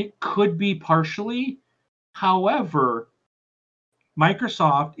it could be partially. However,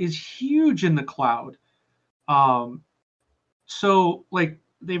 Microsoft is huge in the cloud. Um, so like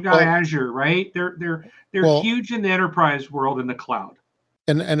they've got Well, Azure, right? They're well, huge in the enterprise world in the cloud.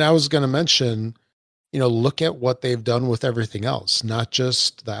 and I was going to mention, look at what they've done with everything else, not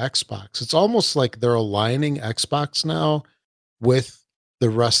just the Xbox. It's almost like they're aligning Xbox now with the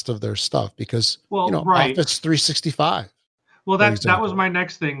rest of their stuff because, Well, right. Office 365, Well, for that was example. my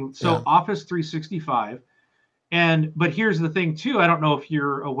next thing. So Yeah. Office 365, but here's the thing too. I don't know if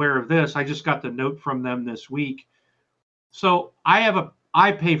you're aware of this. I just got the note from them this week. So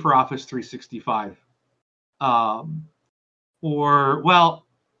I pay for Office 365. Um, or well,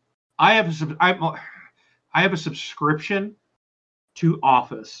 I have a subscription to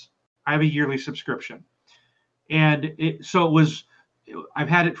Office. I have a yearly subscription, and I've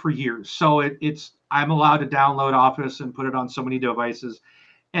had it for years. So I'm allowed to download Office and put it on so many devices.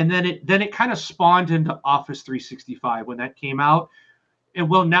 And then it kind of spawned into Office 365 when that came out. And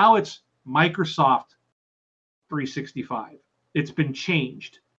well, now it's Microsoft 365. It's been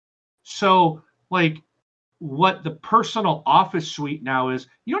changed. So like what the personal Office suite now is,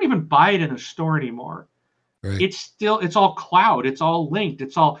 you don't even buy it in a store anymore. Right. It's all cloud. It's all linked.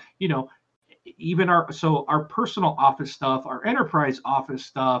 It's all, even our personal Office stuff, our enterprise Office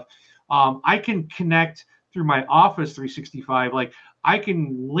stuff, I can connect through my Office 365. Like I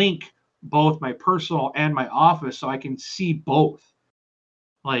can link both my personal and my Office, so I can see both,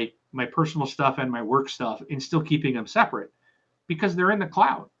 like my personal stuff and my work stuff, and still keeping them separate because they're in the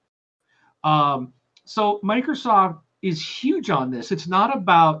cloud. So Microsoft is huge on this. It's not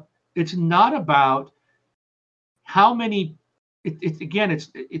about how many.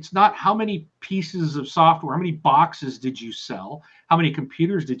 It's not how many pieces of software, how many boxes did you sell, how many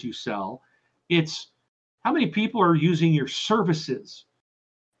computers did you sell. It's how many people are using your services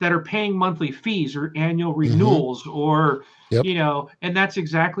that are paying monthly fees or annual renewals, or, and that's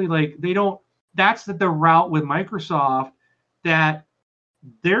exactly like that's the route with Microsoft, that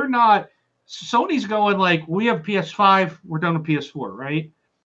they're not, Sony's going like, we have PS5, we're done with PS4, right?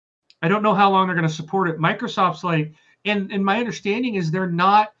 I don't know how long they're going to support it. Microsoft's like, and my understanding is they're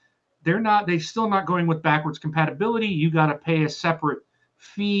still not going with backwards compatibility. You got to pay a separate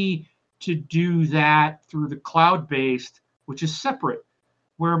fee to do that through the cloud-based, which is separate,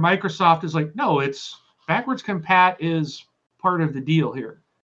 where Microsoft is like, no, it's backwards compat is part of the deal here.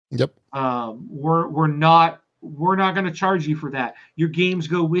 Yep. We're not going to charge you for that. Your games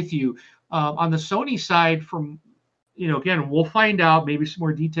go with you. On the Sony side, from, again, we'll find out maybe some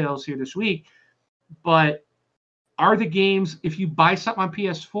more details here this week, but are the games, if you buy something on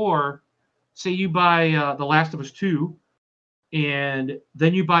PS4, say you buy The Last of Us 2, and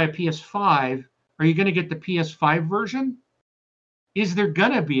then you buy a PS5, are you going to get the PS5 version? Is there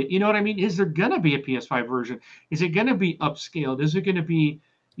going to be, what I mean? Is there going to be a PS5 version? Is it going to be upscaled? Is it going to be,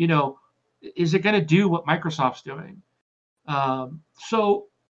 is it going to do what Microsoft's doing? So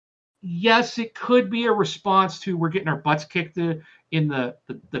yes, it could be a response to, we're getting our butts kicked in the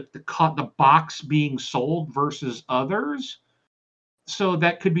box being sold versus others. So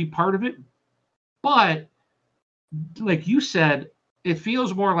that could be part of it. But like you said, it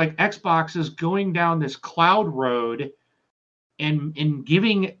feels more like Xbox is going down this cloud road and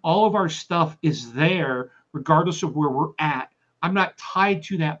giving all of our stuff is there regardless of where we're at. I'm not tied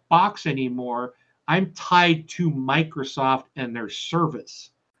to that box anymore. I'm tied to Microsoft and their service,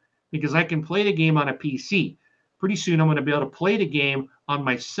 because I can play the game on a PC. Pretty soon I'm going to be able to play the game on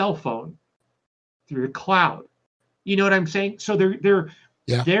my cell phone through the cloud. You know what I'm saying? So they're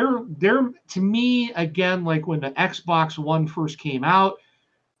to me, again, like when the Xbox One first came out,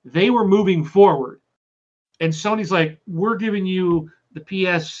 they were moving forward. And Sony's like, we're giving you the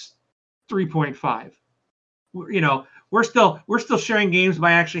PS 3.5. We're still sharing games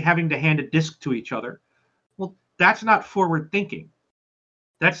by actually having to hand a disc to each other. Well, that's not forward thinking.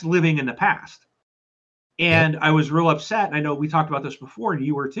 That's living in the past. And I was real upset, and I know we talked about this before, and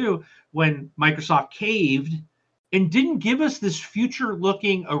you were too, when Microsoft caved and didn't give us this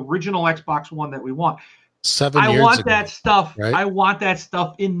future-looking original Xbox One that we want. 7 years I want ago, that stuff. Right? I want that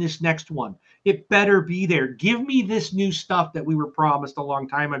stuff in this next one. It better be there. Give me this new stuff that we were promised a long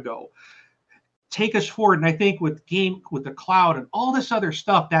time ago. Take us forward. And I think with the cloud and all this other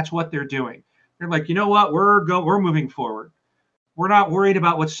stuff, that's what they're doing. They're like, you know what? We're moving forward. We're not worried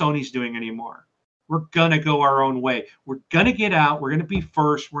about what Sony's doing anymore. We're going to go our own way. We're going to get out. We're going to be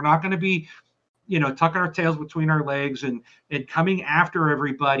first. We're not going to be, tucking our tails between our legs and coming after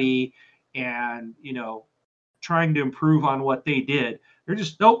everybody and, trying to improve on what they did. They're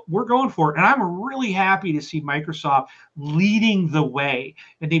just, nope, we're going for it. And I'm really happy to see Microsoft leading the way.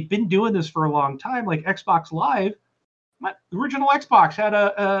 And they've been doing this for a long time. Like Xbox Live, my original Xbox had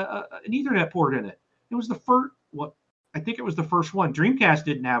an Ethernet port in it. It was the first, I think it was the first one. Dreamcast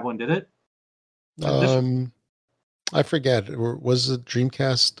didn't have one, did it? I forget. Was the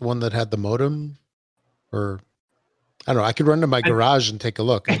Dreamcast one that had the modem? Or I don't know. I could run to my garage and take a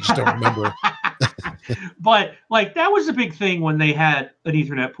look. I just don't remember. But like that was a big thing when they had an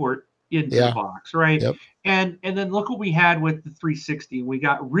Ethernet port into the box, right? Yep. And then look what we had with the 360. We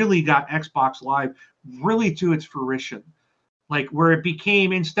got Xbox Live really to its fruition, like where it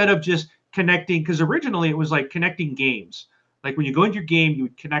became, instead of just connecting, because originally it was like connecting games. Like when you go into your game, you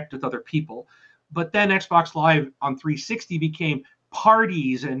would connect with other people. But then Xbox Live on 360 became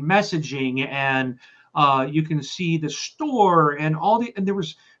parties and messaging and You can see the store and and there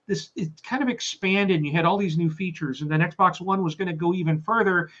was this, it kind of expanded and you had all these new features. And then Xbox One was going to go even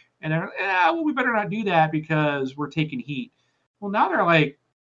further. And they're, well, we better not do that because we're taking heat. Well, now they're like,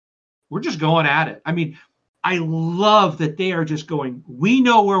 we're just going at it. I mean, I love that they are just going, we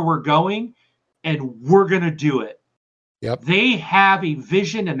know where we're going and we're going to do it. Yep. They have a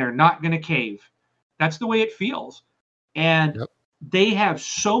vision and they're not going to cave. That's the way it feels. And they have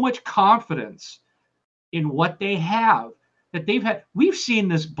so much confidence in what they have that we've seen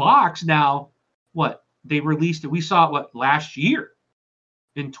this box now. What they released it, we saw it last year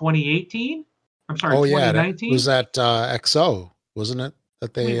in 2018. I'm sorry, 2019. Yeah, was that XO, wasn't it?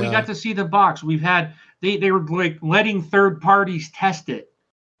 That we got to see the box. We've had they were like letting third parties test it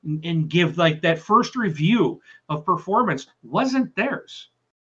and give like that first review of performance wasn't theirs.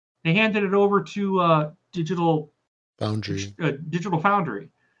 They handed it over to Digital Foundry.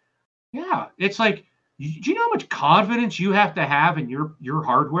 Yeah, it's like, do you know how much confidence you have to have in your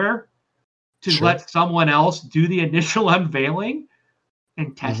hardware to let someone else do the initial unveiling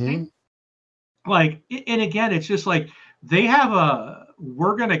and testing? Like, and again, it's just like they have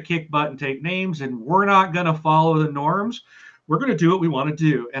we're going to kick butt and take names, and we're not going to follow the norms. We're going to do what we want to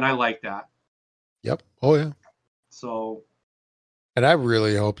do. And I like that. Yep. Oh, yeah. So. And I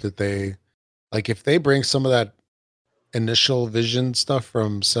really hope that they, like, if they bring some of that initial vision stuff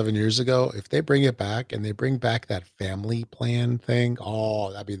from 7 years ago, if they bring it back and they bring back that family plan thing,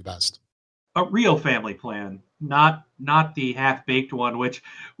 oh, that'd be the best. A real family plan, not the half-baked one, which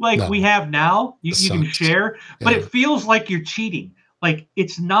we have now. You can share, but it feels like you're cheating. Like,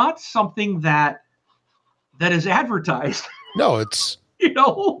 it's not something that is advertised. No, it's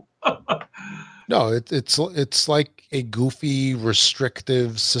no, it's like a goofy,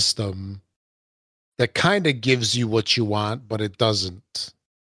 restrictive system that kind of gives you what you want, but it doesn't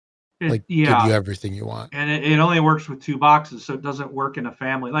give you everything you want. And it only works with 2 boxes, so it doesn't work in a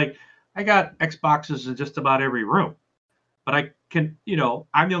family. Like, I got Xboxes in just about every room, but I can,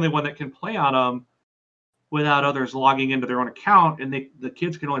 I'm the only one that can play on them without others logging into their own account, and the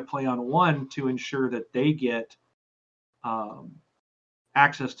kids can only play on one to ensure that they get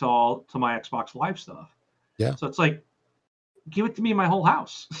access to my Xbox Live stuff. Yeah. So it's like, give it to me in my whole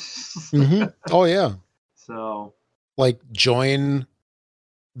house. Oh yeah. So like join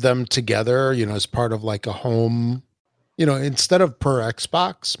them together, as part of like a home, instead of per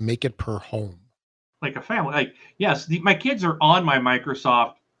Xbox, make it per home. Like a family. Like, yes, my kids are on my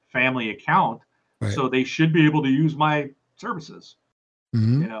Microsoft family account, right. So they should be able to use my services.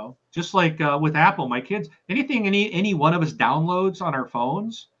 Just like with Apple, my kids, anything any one of us downloads on our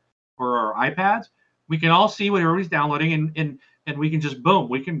phones or our iPads, we can all see what everybody's downloading, and we can just, boom,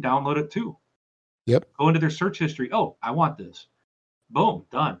 we can download it too. Yep. Go into their search history. Oh, I want this. Boom,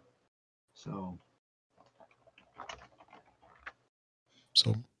 done. So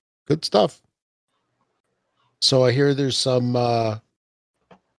good stuff. So I hear there's some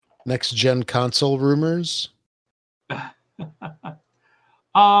next gen console rumors.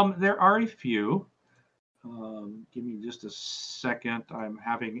 There are a few. Give me just a second. I'm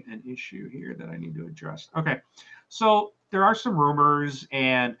having an issue here that I need to address. Okay. So there are some rumors,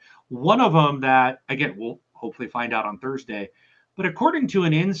 and one of them that, again, we'll hopefully find out on Thursday, but according to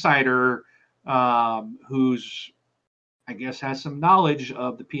an insider who's, I guess, has some knowledge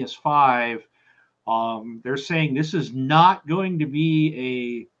of the PS5, they're saying this is not going to be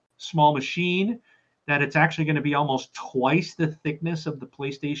a small machine, that it's actually going to be almost twice the thickness of the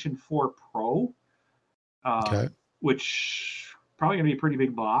PlayStation 4 Pro, which probably going to be a pretty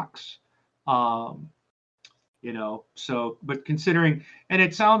big box. So, but considering, and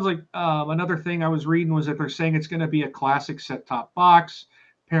it sounds like another thing I was reading was that they're saying it's going to be a classic set-top box.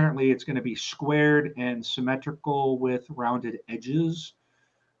 Apparently it's going to be squared and symmetrical with rounded edges.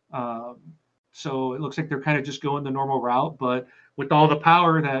 So it looks like they're kind of just going the normal route, but with all the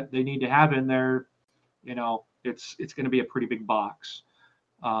power that they need to have in there, it's going to be a pretty big box.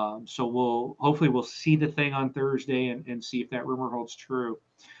 So hopefully we'll see the thing on Thursday and see if that rumor holds true.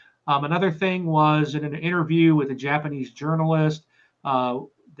 Another thing was in an interview with a Japanese journalist,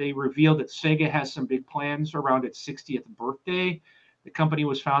 they revealed that Sega has some big plans around its 60th birthday. The company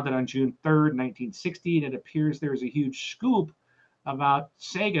was founded on June 3rd, 1960, and it appears there's a huge scoop about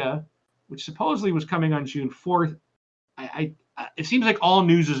Sega, which supposedly was coming on June 4th. It seems like all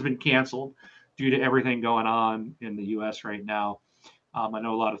news has been canceled due to everything going on in the U.S. right now. I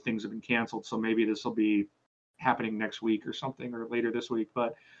know a lot of things have been canceled, so maybe this will be happening next week or something, or later this week.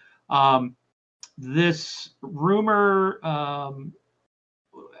 But this rumor,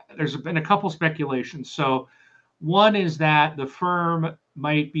 there's been a couple speculations. So one is that the firm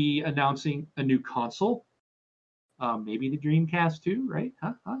might be announcing a new console, maybe the Dreamcast 2, right?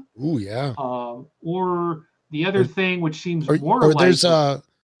 Ooh, yeah. Or the other Or, thing, which seems or, more or likely.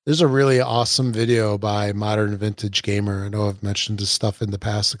 there's a really awesome video by Modern Vintage Gamer. I know I've mentioned this stuff in the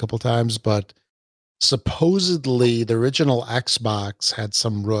past a couple times, but supposedly the original Xbox had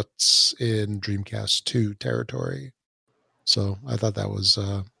some roots in Dreamcast 2 territory. So I thought that was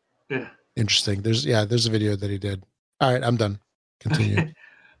interesting. There's a video that he did. All right, I'm done. Continue.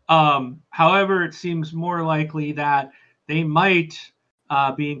 However, it seems more likely that they might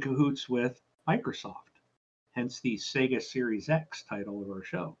be in cahoots with Microsoft, hence the Sega Series X title of our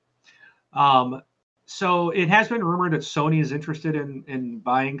show. So it has been rumored that Sony is interested in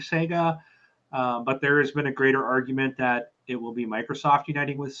buying Sega, but there has been a greater argument that it will be Microsoft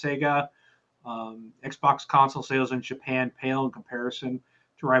uniting with Sega. Xbox console sales in Japan pale in comparison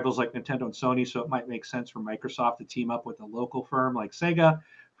to rivals like Nintendo and Sony, so it might make sense for Microsoft to team up with a local firm like Sega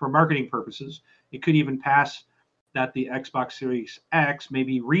for marketing purposes. It could even pass that the Xbox Series X may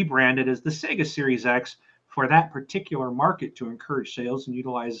be rebranded as the Sega Series X for that particular market to encourage sales and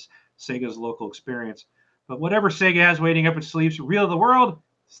utilize Sega's local experience. But whatever Sega has waiting up its sleeves to reel the world,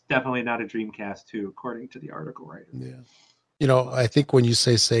 it's definitely not a Dreamcast 2, according to the article writer. Yeah. I think when you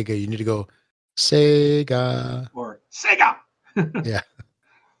say Sega, you need to go Sega or Sega. Yeah.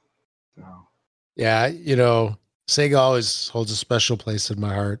 So. Yeah, Sega always holds a special place in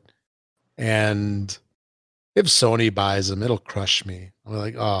my heart. And if Sony buys them, it'll crush me. I'm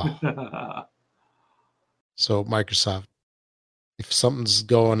like, oh. So Microsoft, if something's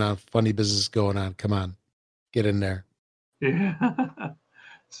going on, funny business going on, come on, get in there. Yeah.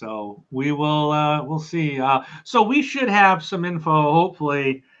 So we will we'll see. So we should have some info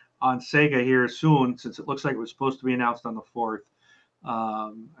hopefully on Sega here soon, since it looks like it was supposed to be announced on the 4th.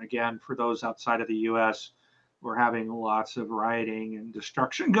 Again, for those outside of the U.S., we're having lots of rioting and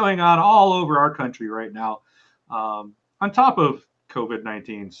destruction going on all over our country right now, on top of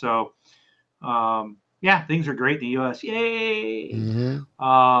COVID-19. So, yeah, things are great in the U.S. Yay!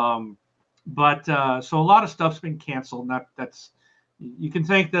 Mm-hmm. But so a lot of stuff's been canceled. That's you can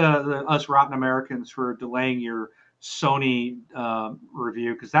thank the us rotten Americans for delaying your Sony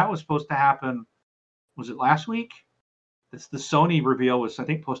review, because that was supposed to happen. Was it last week? It's the Sony reveal was, I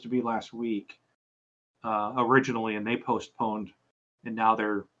think, supposed to be last week originally, and they postponed, and now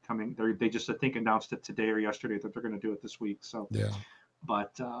they're coming. They just, I think, announced it today or yesterday that they're going to do it this week. So yeah,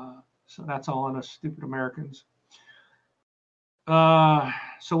 but so that's all on us stupid Americans.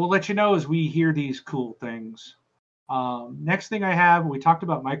 So we'll let you know as we hear these cool things. Next thing I have, we talked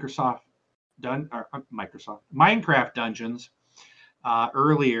about Minecraft Dungeons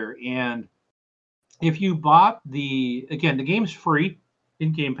earlier, and if you bought the game's free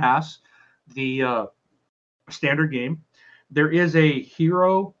in Game Pass, the standard game. There is a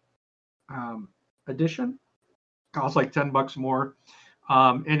hero edition, costs like $10 more.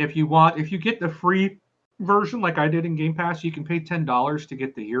 And if you get the free version like I did in Game Pass, you can pay $10 to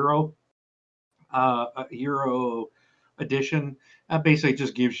get the hero edition. That basically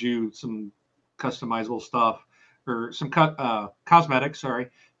just gives you some customizable stuff, or some cosmetics. Sorry,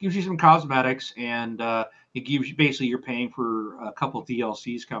 gives you some cosmetics, and it gives you, basically, you're paying for a couple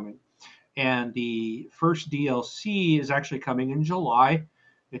DLCs coming. And the first DLC is actually coming in July.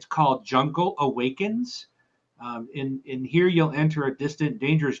 It's called Jungle Awakens. In here, you'll enter a distant,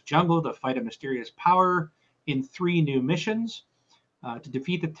 dangerous jungle to fight a mysterious power in 3 new missions. To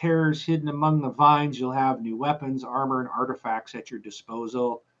defeat the terrors hidden among the vines, you'll have new weapons, armor, and artifacts at your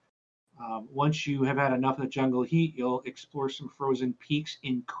disposal. Once you have had enough of the jungle heat, you'll explore some frozen peaks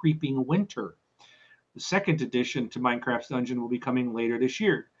in Creeping Winter. The second edition to Minecraft's Dungeon will be coming later this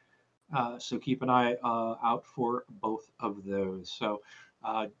year. So keep an eye out for both of those. So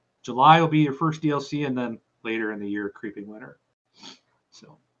July will be your first DLC, and then later in the year, Creeping Winter.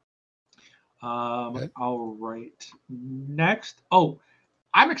 So, okay. All right. Next. Oh,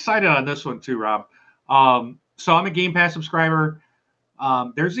 I'm excited on this one too, Rob. So I'm a Game Pass subscriber.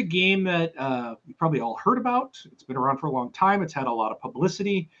 There's a game that you probably all heard about. It's been around for a long time. It's had a lot of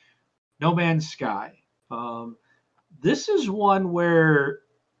publicity. No Man's Sky. This is one where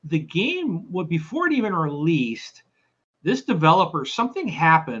the game, before it even released, this developer, something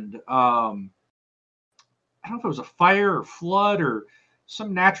happened. I don't know if it was a fire or flood or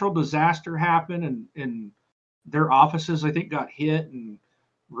some natural disaster happened, and their offices, I think, got hit and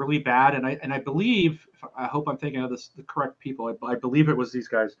really bad. And I believe, I hope I'm thinking of the correct people. I believe it was these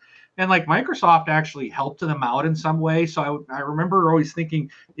guys, and like Microsoft actually helped them out in some way. So I remember always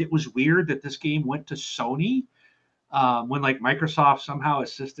thinking it was weird that this game went to Sony. When like Microsoft somehow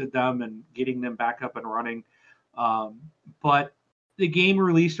assisted them in getting them back up and running. But the game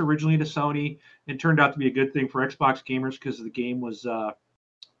released originally to Sony and turned out to be a good thing for Xbox gamers because the game was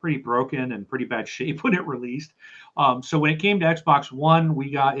pretty broken and pretty bad shape when it released. So when it came to Xbox One,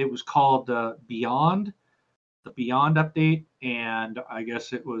 it was called Beyond, the Beyond update, and I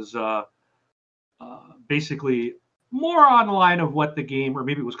guess it was basically more on the line of what the game, or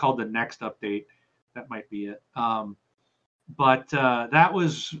maybe it was called the Next update. That might be it. But that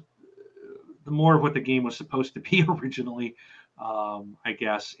was the more of what the game was supposed to be originally, I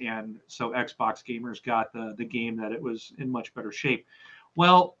guess. And so Xbox gamers got the game that it was in much better shape.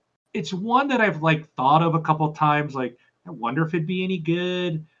 Well, it's one that I've thought of a couple of times. Like, I wonder if it'd be any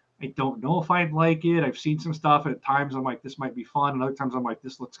good. I don't know if I'd like it. I've seen some stuff. At times I'm like, this might be fun. And other times I'm like,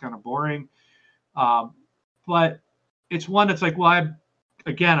 this looks kind of boring. But it's one that's like, well,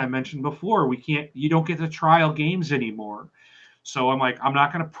 I mentioned before, you don't get to trial games anymore. So I'm like, I'm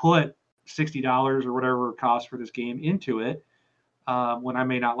not going to put $60 or whatever it costs for this game into it when I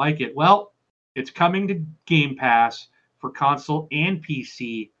may not like it. Well, it's coming to Game Pass for console and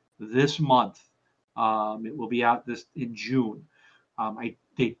PC this month. It will be out in June. I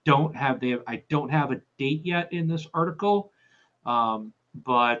don't have a date yet in this article,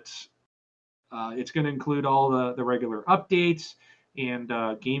 but it's going to include all the regular updates, and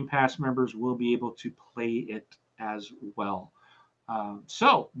Game Pass members will be able to play it as well.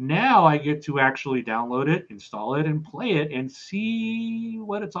 So now I get to actually download it, install it, and play it and see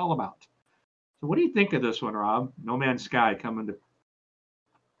what it's all about. So what do you think of this one, Rob? No Man's Sky coming to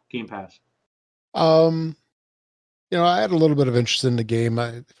Game Pass. I had a little bit of interest in the game.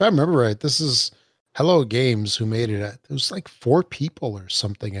 If I remember right, this is Hello Games who made it. It was like 4 people or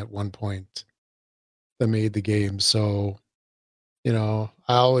something at one point that made the game. So, I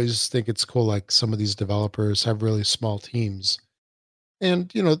always think it's cool. Like, some of these developers have really small teams,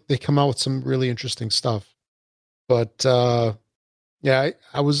 and they come out with some really interesting stuff. But yeah,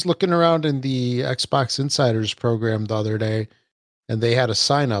 I was looking around in the Xbox Insiders program the other day, and they had a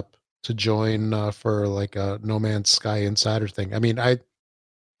sign up to join for like a No Man's Sky Insider thing. I mean, I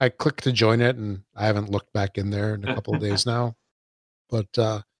clicked to join it, and I haven't looked back in there in a couple of days now. But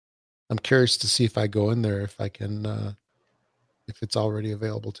I'm curious to see if I go in there, if I can, if it's already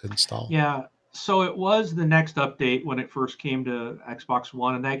available to install. Yeah. So it was the Next update when it first came to Xbox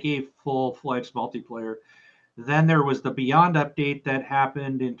One, and that gave full-fledged multiplayer. Then there was the Beyond update that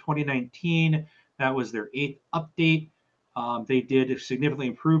happened in 2019. That was their 8th update. They did a significantly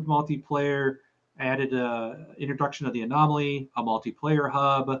improved multiplayer, added a introduction of the Anomaly, a multiplayer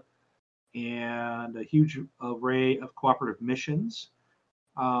hub, and a huge array of cooperative missions,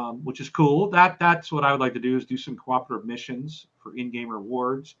 which is cool. That's what I would like to do, is do some cooperative missions for in-game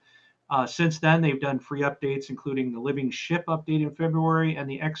rewards. Since then, they've done free updates, including the Living Ship update in February and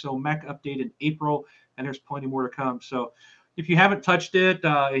the Exo-Mech update in April, and there's plenty more to come. So if you haven't touched it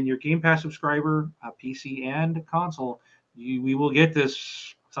and you're Game Pass subscriber, PC and console, we will get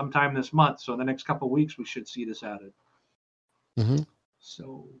this sometime this month. So in the next couple of weeks, we should see this added. Mm-hmm.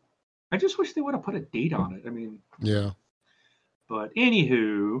 So I just wish they would have put a date on it. I mean, yeah. But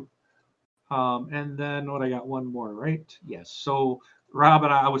anywho, and then I got one more, right? Yes. So Rob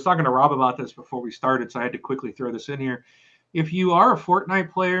and I was talking to Rob about this before we started, so I had to quickly throw this in here. If you are a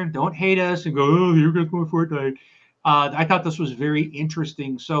Fortnite player, don't hate us and go, oh, you're going to go Fortnite. I thought this was very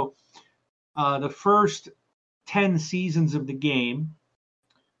interesting. So the first 10 seasons of the game,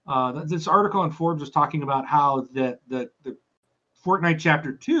 this article on Forbes was talking about how the Fortnite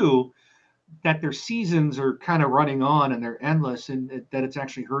Chapter 2, that their seasons are kind of running on and they're endless, and that it's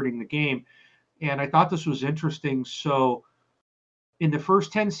actually hurting the game. And I thought this was interesting. So in the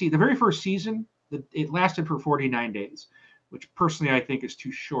first 10 the very first season, it lasted for 49 days, which personally I think is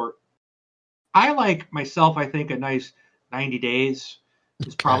too short. I think a nice 90 days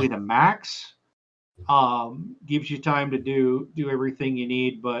is probably the max. Gives you time to do everything you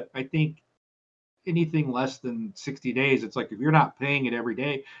need, but I think anything less than 60 days, it's like if you're not playing it every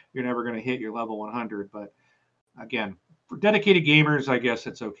day, you're never going to hit your level 100. But again, for dedicated gamers, I guess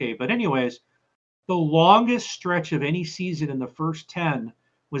it's okay. But anyways, the longest stretch of any season in the first 10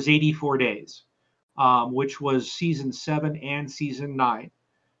 was 84 days, which was season 7 and season 9.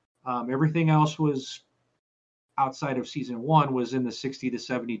 Everything else was outside of season 1 was in the 60 to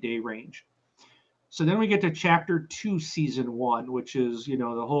 70 day range. So then we get to Chapter 2, season 1, which is, the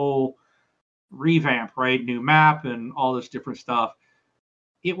whole revamp, right? New map and all this different stuff.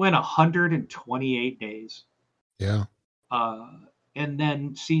 It went 128 days. Yeah. And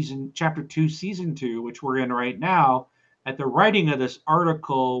then Chapter 2, season 2, which we're in right now, at the writing of this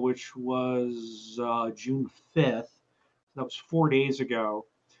article, which was June 5th, that was 4 days ago,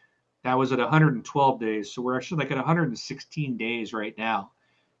 that was at 112 days. So we're actually like at 116 days right now.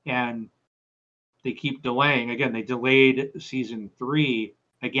 And they keep delaying. Again, they delayed season 3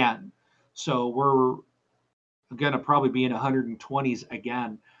 again. So we're going to probably be in 120s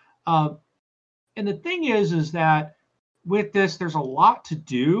again. And the thing is that with this, there's a lot to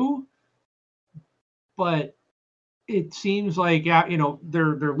do, but it seems like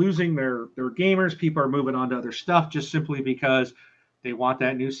they're losing their gamers. People are moving on to other stuff just simply because they want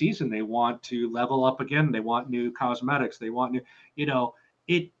that new season. They want to level up again. They want new cosmetics. They want new,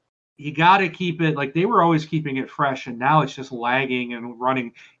 it. You got to keep it like they were always keeping it fresh, and now it's just lagging and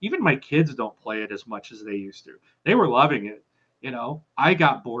running. Even my kids don't play it as much as they used to. They were loving it. I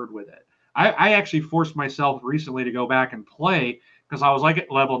got bored with it. I actually forced myself recently to go back and play because I was like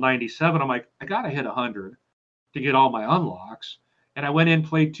at level 97. I'm like, I got to hit 100 to get all my unlocks. And I went in,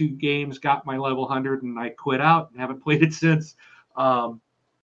 played 2 games, got my level 100, and I quit out and haven't played it since.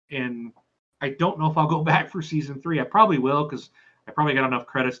 And I don't know if I'll go back for season 3. I probably will because I probably got enough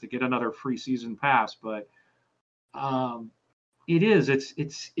credits to get another free season pass. But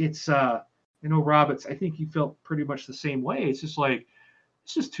it's Rob, I think you felt pretty much the same way. It's just like,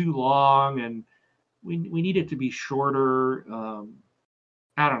 it's just too long, and we need it to be shorter.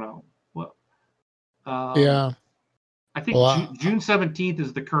 I don't know. Well, Yeah. I think June 17th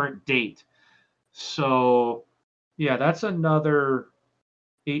is the current date. So, yeah, that's another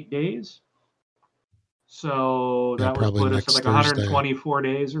 8 days. So that would put us at like 124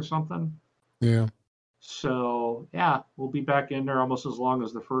 days or something. Yeah. So, yeah, we'll be back in there almost as long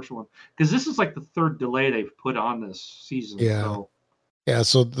as the first one. Because this is like the 3rd delay they've put on this season. Yeah. So. Yeah,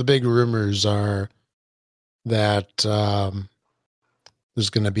 so the big rumors are that there's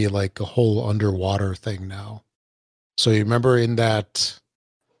going to be like a whole underwater thing now. So you remember in that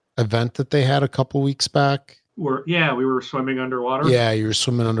event that they had a couple weeks back? We were swimming underwater. Yeah, you were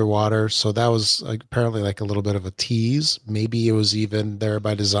swimming underwater. So that was like apparently like a little bit of a tease. Maybe it was even there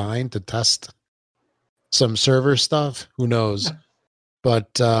by design to test some server stuff. Who knows? But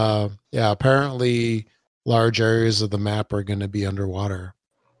yeah, apparently large areas of the map are going to be underwater.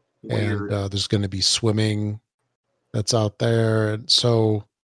 Weird. And there's going to be swimming that's out there. And so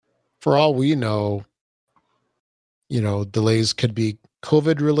for all we know, delays could be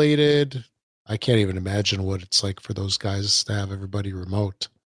COVID related. I can't even imagine what it's like for those guys to have everybody remote,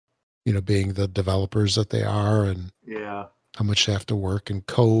 being the developers that they are, and how much they have to work and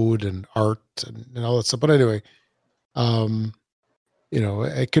code and art and all that stuff. But anyway,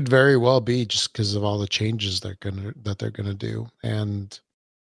 it could very well be just because of all the changes that they're gonna do. And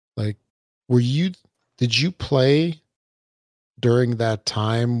like, did you play during that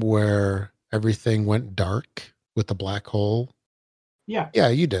time where everything went dark with the black hole? Yeah. Yeah,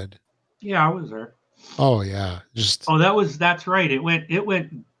 you did. Yeah, I was there. Oh yeah. That's right. It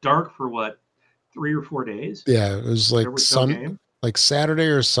went dark for what, 3 or 4 days? Yeah, it was like like Saturday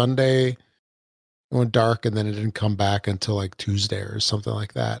or Sunday. It went dark, and then it didn't come back until like Tuesday or something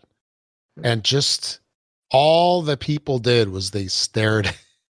like that. And just all the people did was they stared,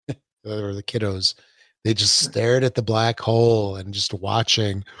 or the kiddos, they just stared at the black hole and just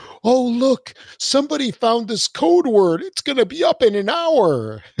watching. Oh, look, somebody found this code word. It's going to be up in an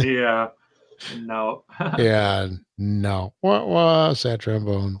hour. Yeah. No. Yeah. No. Sad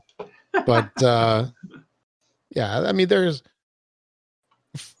trombone. But yeah, I mean, there's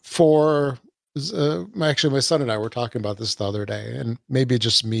actually my son and I were talking about this the other day, and maybe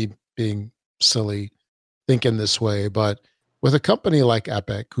just me being silly thinking this way, but with a company like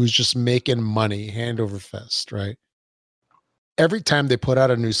Epic, who's just making money hand over fist, right? Every time they put out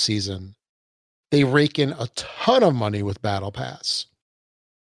a new season, they rake in a ton of money with Battle Pass.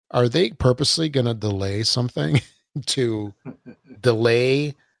 Are they purposely going to delay something to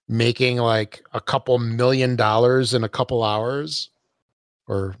delay making like a couple $1 million in a couple hours?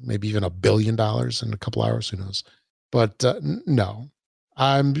 Or maybe even $1 billion in a couple hours, who knows? But no,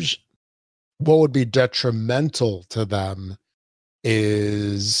 what would be detrimental to them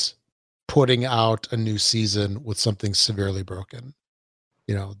is putting out a new season with something severely broken.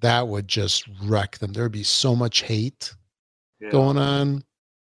 That would just wreck them. There would be so much hate going on.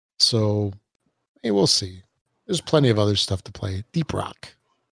 So, hey, we'll see. There's plenty of other stuff to play. Deep Rock.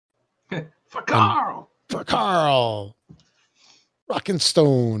 For Carl. Rock and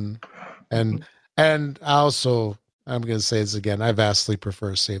Stone. And also, I'm going to say this again, I vastly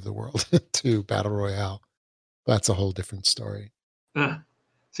prefer Save the World to Battle Royale. That's a whole different story.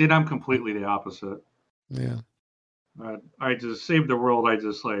 See, and I'm completely the opposite. Yeah. I just Save the World. I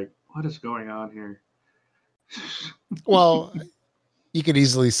just like, what is going on here? Well, you could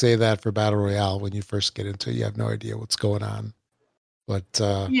easily say that for Battle Royale when you first get into it. You have no idea what's going on.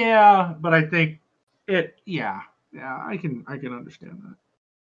 But yeah, but I think yeah, I can understand that.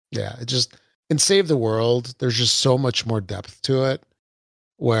 yeah, it just in Save the World, there's just so much more depth to it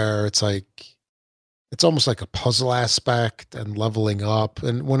where it's like it's almost like a puzzle aspect and leveling up.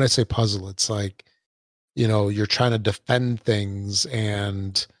 And when I say puzzle, it's like, you're trying to defend things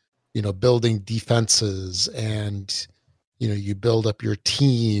and, building defenses and, you build up your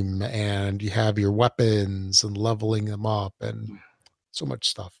team and you have your weapons and leveling them up and so much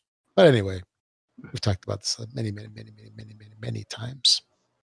stuff. But anyway, we've talked about this many, many, many, many, many, many, many times.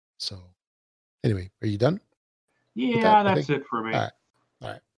 So anyway, are you done? Yeah, that's it for me. All right. All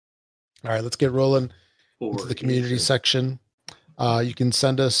right. All right. Let's get rolling into the community section. You can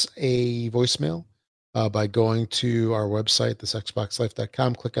send us a voicemail by going to our website,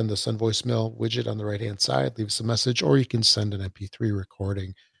 thisxboxlife.com. Click on the send voicemail widget on the right-hand side. Leave us a message, or you can send an MP3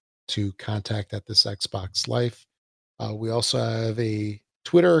 recording to contact@thisxboxlife. We also have a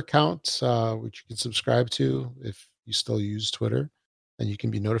Twitter account, which you can subscribe to if you still use Twitter, and you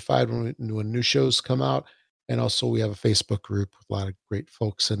can be notified when new shows come out. And also we have a Facebook group with a lot of great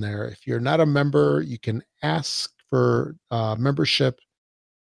folks in there. If you're not a member, you can ask for membership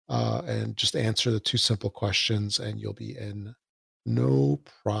and just answer the 2 simple questions and you'll be in no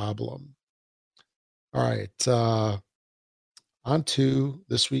problem. All right. On to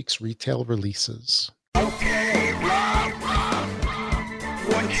this week's retail releases. Okay, Rob,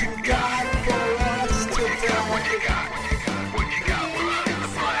 what you got for us today? What you got for us to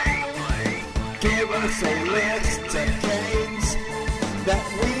play? Give us a list of games that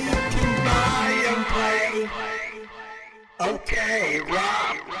we can buy and play. Okay,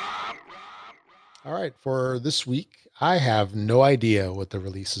 Rob. All right, for this week, I have no idea what the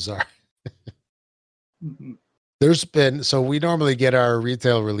releases are. There's been, so we normally get our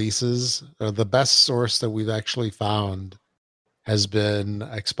retail releases, or the best source that we've actually found has been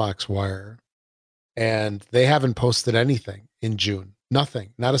Xbox Wire. And they haven't posted anything in June.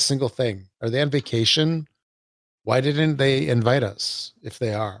 Nothing, not a single thing. Are they on vacation? Why didn't they invite us if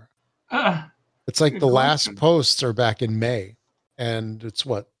they are? It's like the last posts are back in May. And it's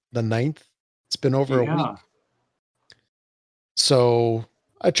what, the 9th? It's been over a week. So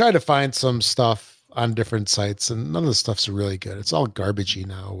I tried to find some stuff on different sites and none of the stuff's really good. It's all garbagey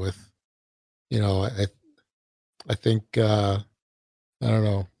now with, I think, I don't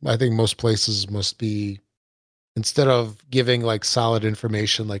know. I think most places must be, instead of giving like solid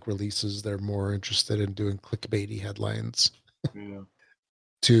information like releases, they're more interested in doing clickbaity headlines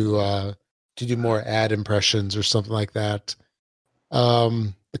to do more ad impressions or something like that.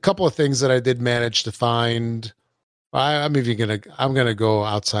 A couple of things that I did manage to find. I'm gonna go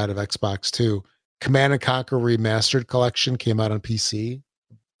outside of Xbox too. Command and Conquer Remastered Collection came out on PC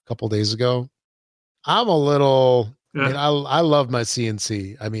a couple days ago. I'm a little. I mean, I love my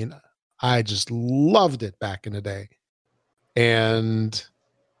CNC. I mean, I just loved it back in the day, and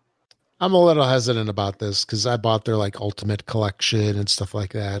I'm a little hesitant about this because I bought their like Ultimate Collection and stuff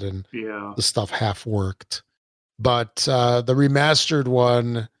like that, and the stuff half worked. But the remastered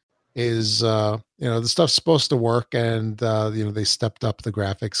one is, the stuff's supposed to work, and they stepped up the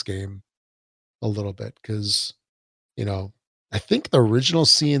graphics game a little bit because, I think the original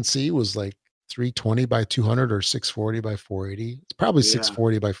CNC was like 320 by 200 or 640 by 480. It's probably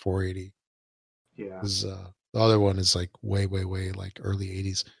 640 by 480. Yeah, because the other one is like way, way, way like early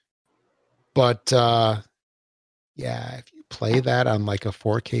 80s. But if you play that on like a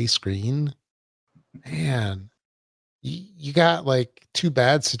 4K screen, man. You got like 2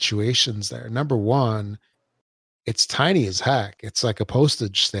 bad situations there. Number one, it's tiny as heck. It's like a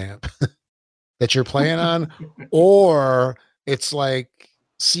postage stamp that you're playing on, or it's like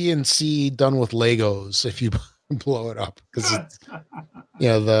CNC done with Legos if you blow it up because it's,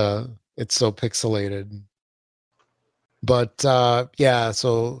 it's so pixelated. But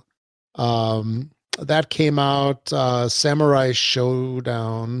so that came out. Samurai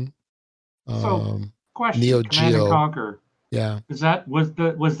Showdown. Question: Neo Command Geo. and Conquer. Yeah. Was that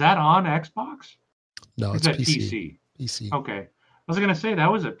on Xbox? No, it's PC. PC. Okay. I was going to say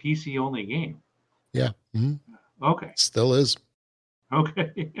that was a PC only game. Yeah. Mm-hmm. Okay. Still is.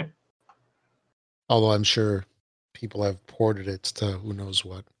 Okay. Although I'm sure people have ported it to who knows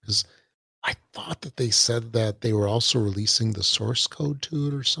what. Because I thought that they said that they were also releasing the source code to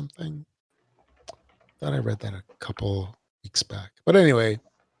it or something. Thought I read that a couple weeks back. But anyway.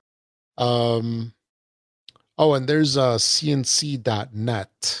 And there's CNC.net.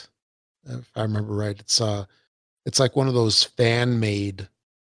 If I remember right. It's like one of those fan-made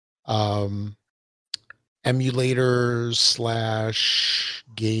emulators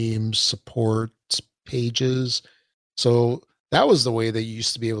 / game support pages. So That was the way that you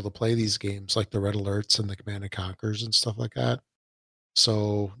used to be able to play these games, like the Red Alerts and the Command and Conquers and stuff like that.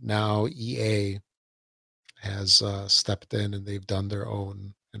 So now EA has stepped in and they've done their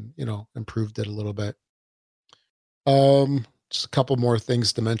own and, improved it a little bit. Just a couple more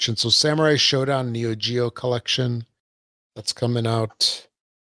things to mention. So Samurai Showdown Neo Geo Collection, that's coming out,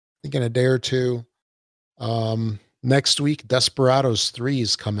 I think, in a day or two. Next week, Desperados 3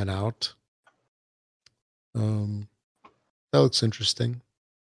 is coming out. That looks interesting.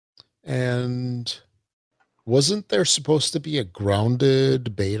 And wasn't there supposed to be a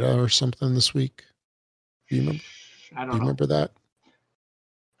Grounded beta or something this week? Do you remember? I don't Do you know. remember that?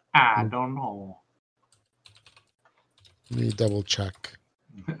 I don't know. Let me double check.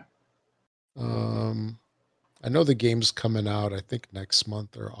 I know the game's coming out, I think, next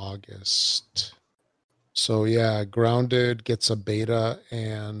month or August. So yeah, Grounded gets a beta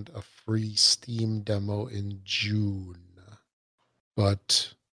and a free Steam demo in June.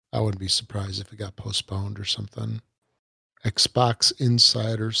 But I wouldn't be surprised if it got postponed or something. Xbox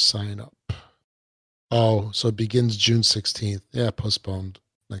Insider sign up. Oh, so it begins June 16th. Yeah, postponed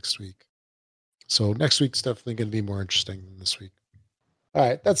next week. So next week's definitely going to be more interesting than this week. All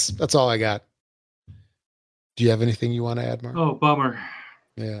right, that's all I got. Do you have anything you want to add, Mark? Oh, bummer.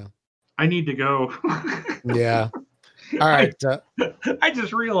 Yeah. I need to go. Yeah. All right. I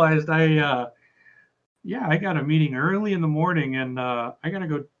just realized I got a meeting early in the morning, and I got to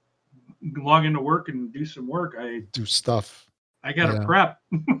go log into work and do some work. I do stuff. I got to Yeah. prep.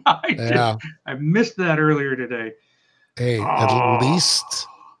 I missed that earlier today. Hey,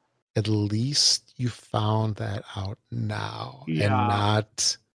 at least you found that out now and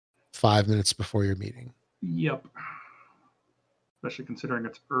not 5 minutes before your meeting. Yep. Especially considering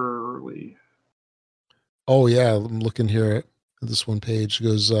it's early. Oh yeah, I'm looking here at this one page. It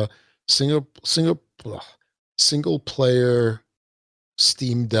goes single player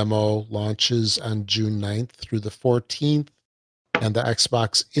Steam demo launches on June 9th through the 14th, and the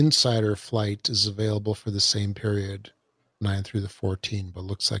Xbox Insider Flight is available for the same period, 9 through the 14th, but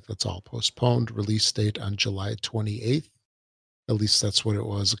looks like that's all postponed. Release date on July 28th. At least that's what it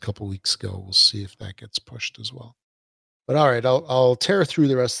was a couple weeks ago. We'll see if that gets pushed as well. But all right, I'll tear through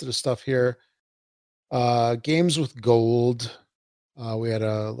the rest of the stuff here. Games with gold. We had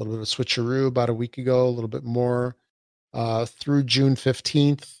a little bit of a switcheroo about a week ago, a little bit more. Through June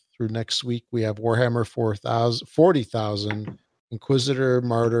 15th, through next week, we have Warhammer 40,000, Inquisitor,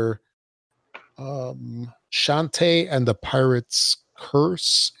 Martyr, Shantae and the Pirate's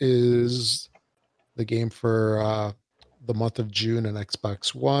Curse is the game for the month of June on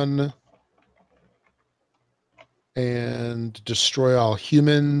Xbox One. And Destroy All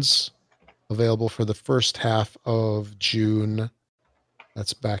Humans, available for the first half of June.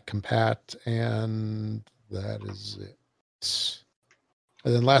 That's back compat, and that is it.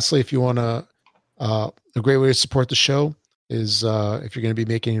 And then lastly, if you want to, a great way to support the show is if you're going to be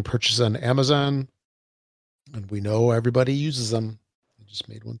making a purchase on Amazon, and we know everybody uses them. I just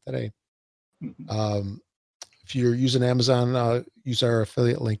made one today. If you're using Amazon, use our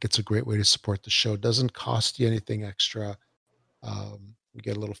affiliate link. It's a great way to support the show. It doesn't cost you anything extra. We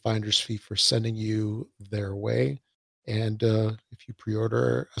get a little finder's fee for sending you their way. And if you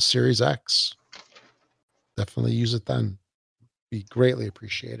pre-order a Series X, definitely use it then. Be greatly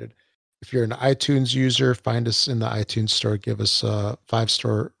appreciated. If you're an iTunes user, find us in the iTunes store. Give us a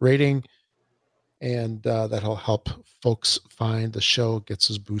 5-star rating. And that'll help folks find the show, gets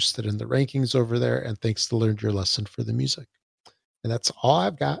us boosted in the rankings over there. And thanks to Learn Your Lesson for the music. And that's all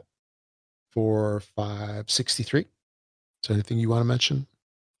I've got for 563. Is there anything you want to mention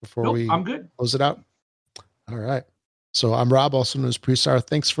before I'm good. Close it out? All right. So I'm Rob, also known as Presar.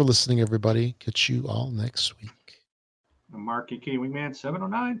 Thanks for listening, everybody. Catch you all next week. Mark, aka Wingman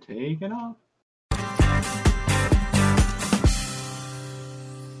 709, taking off.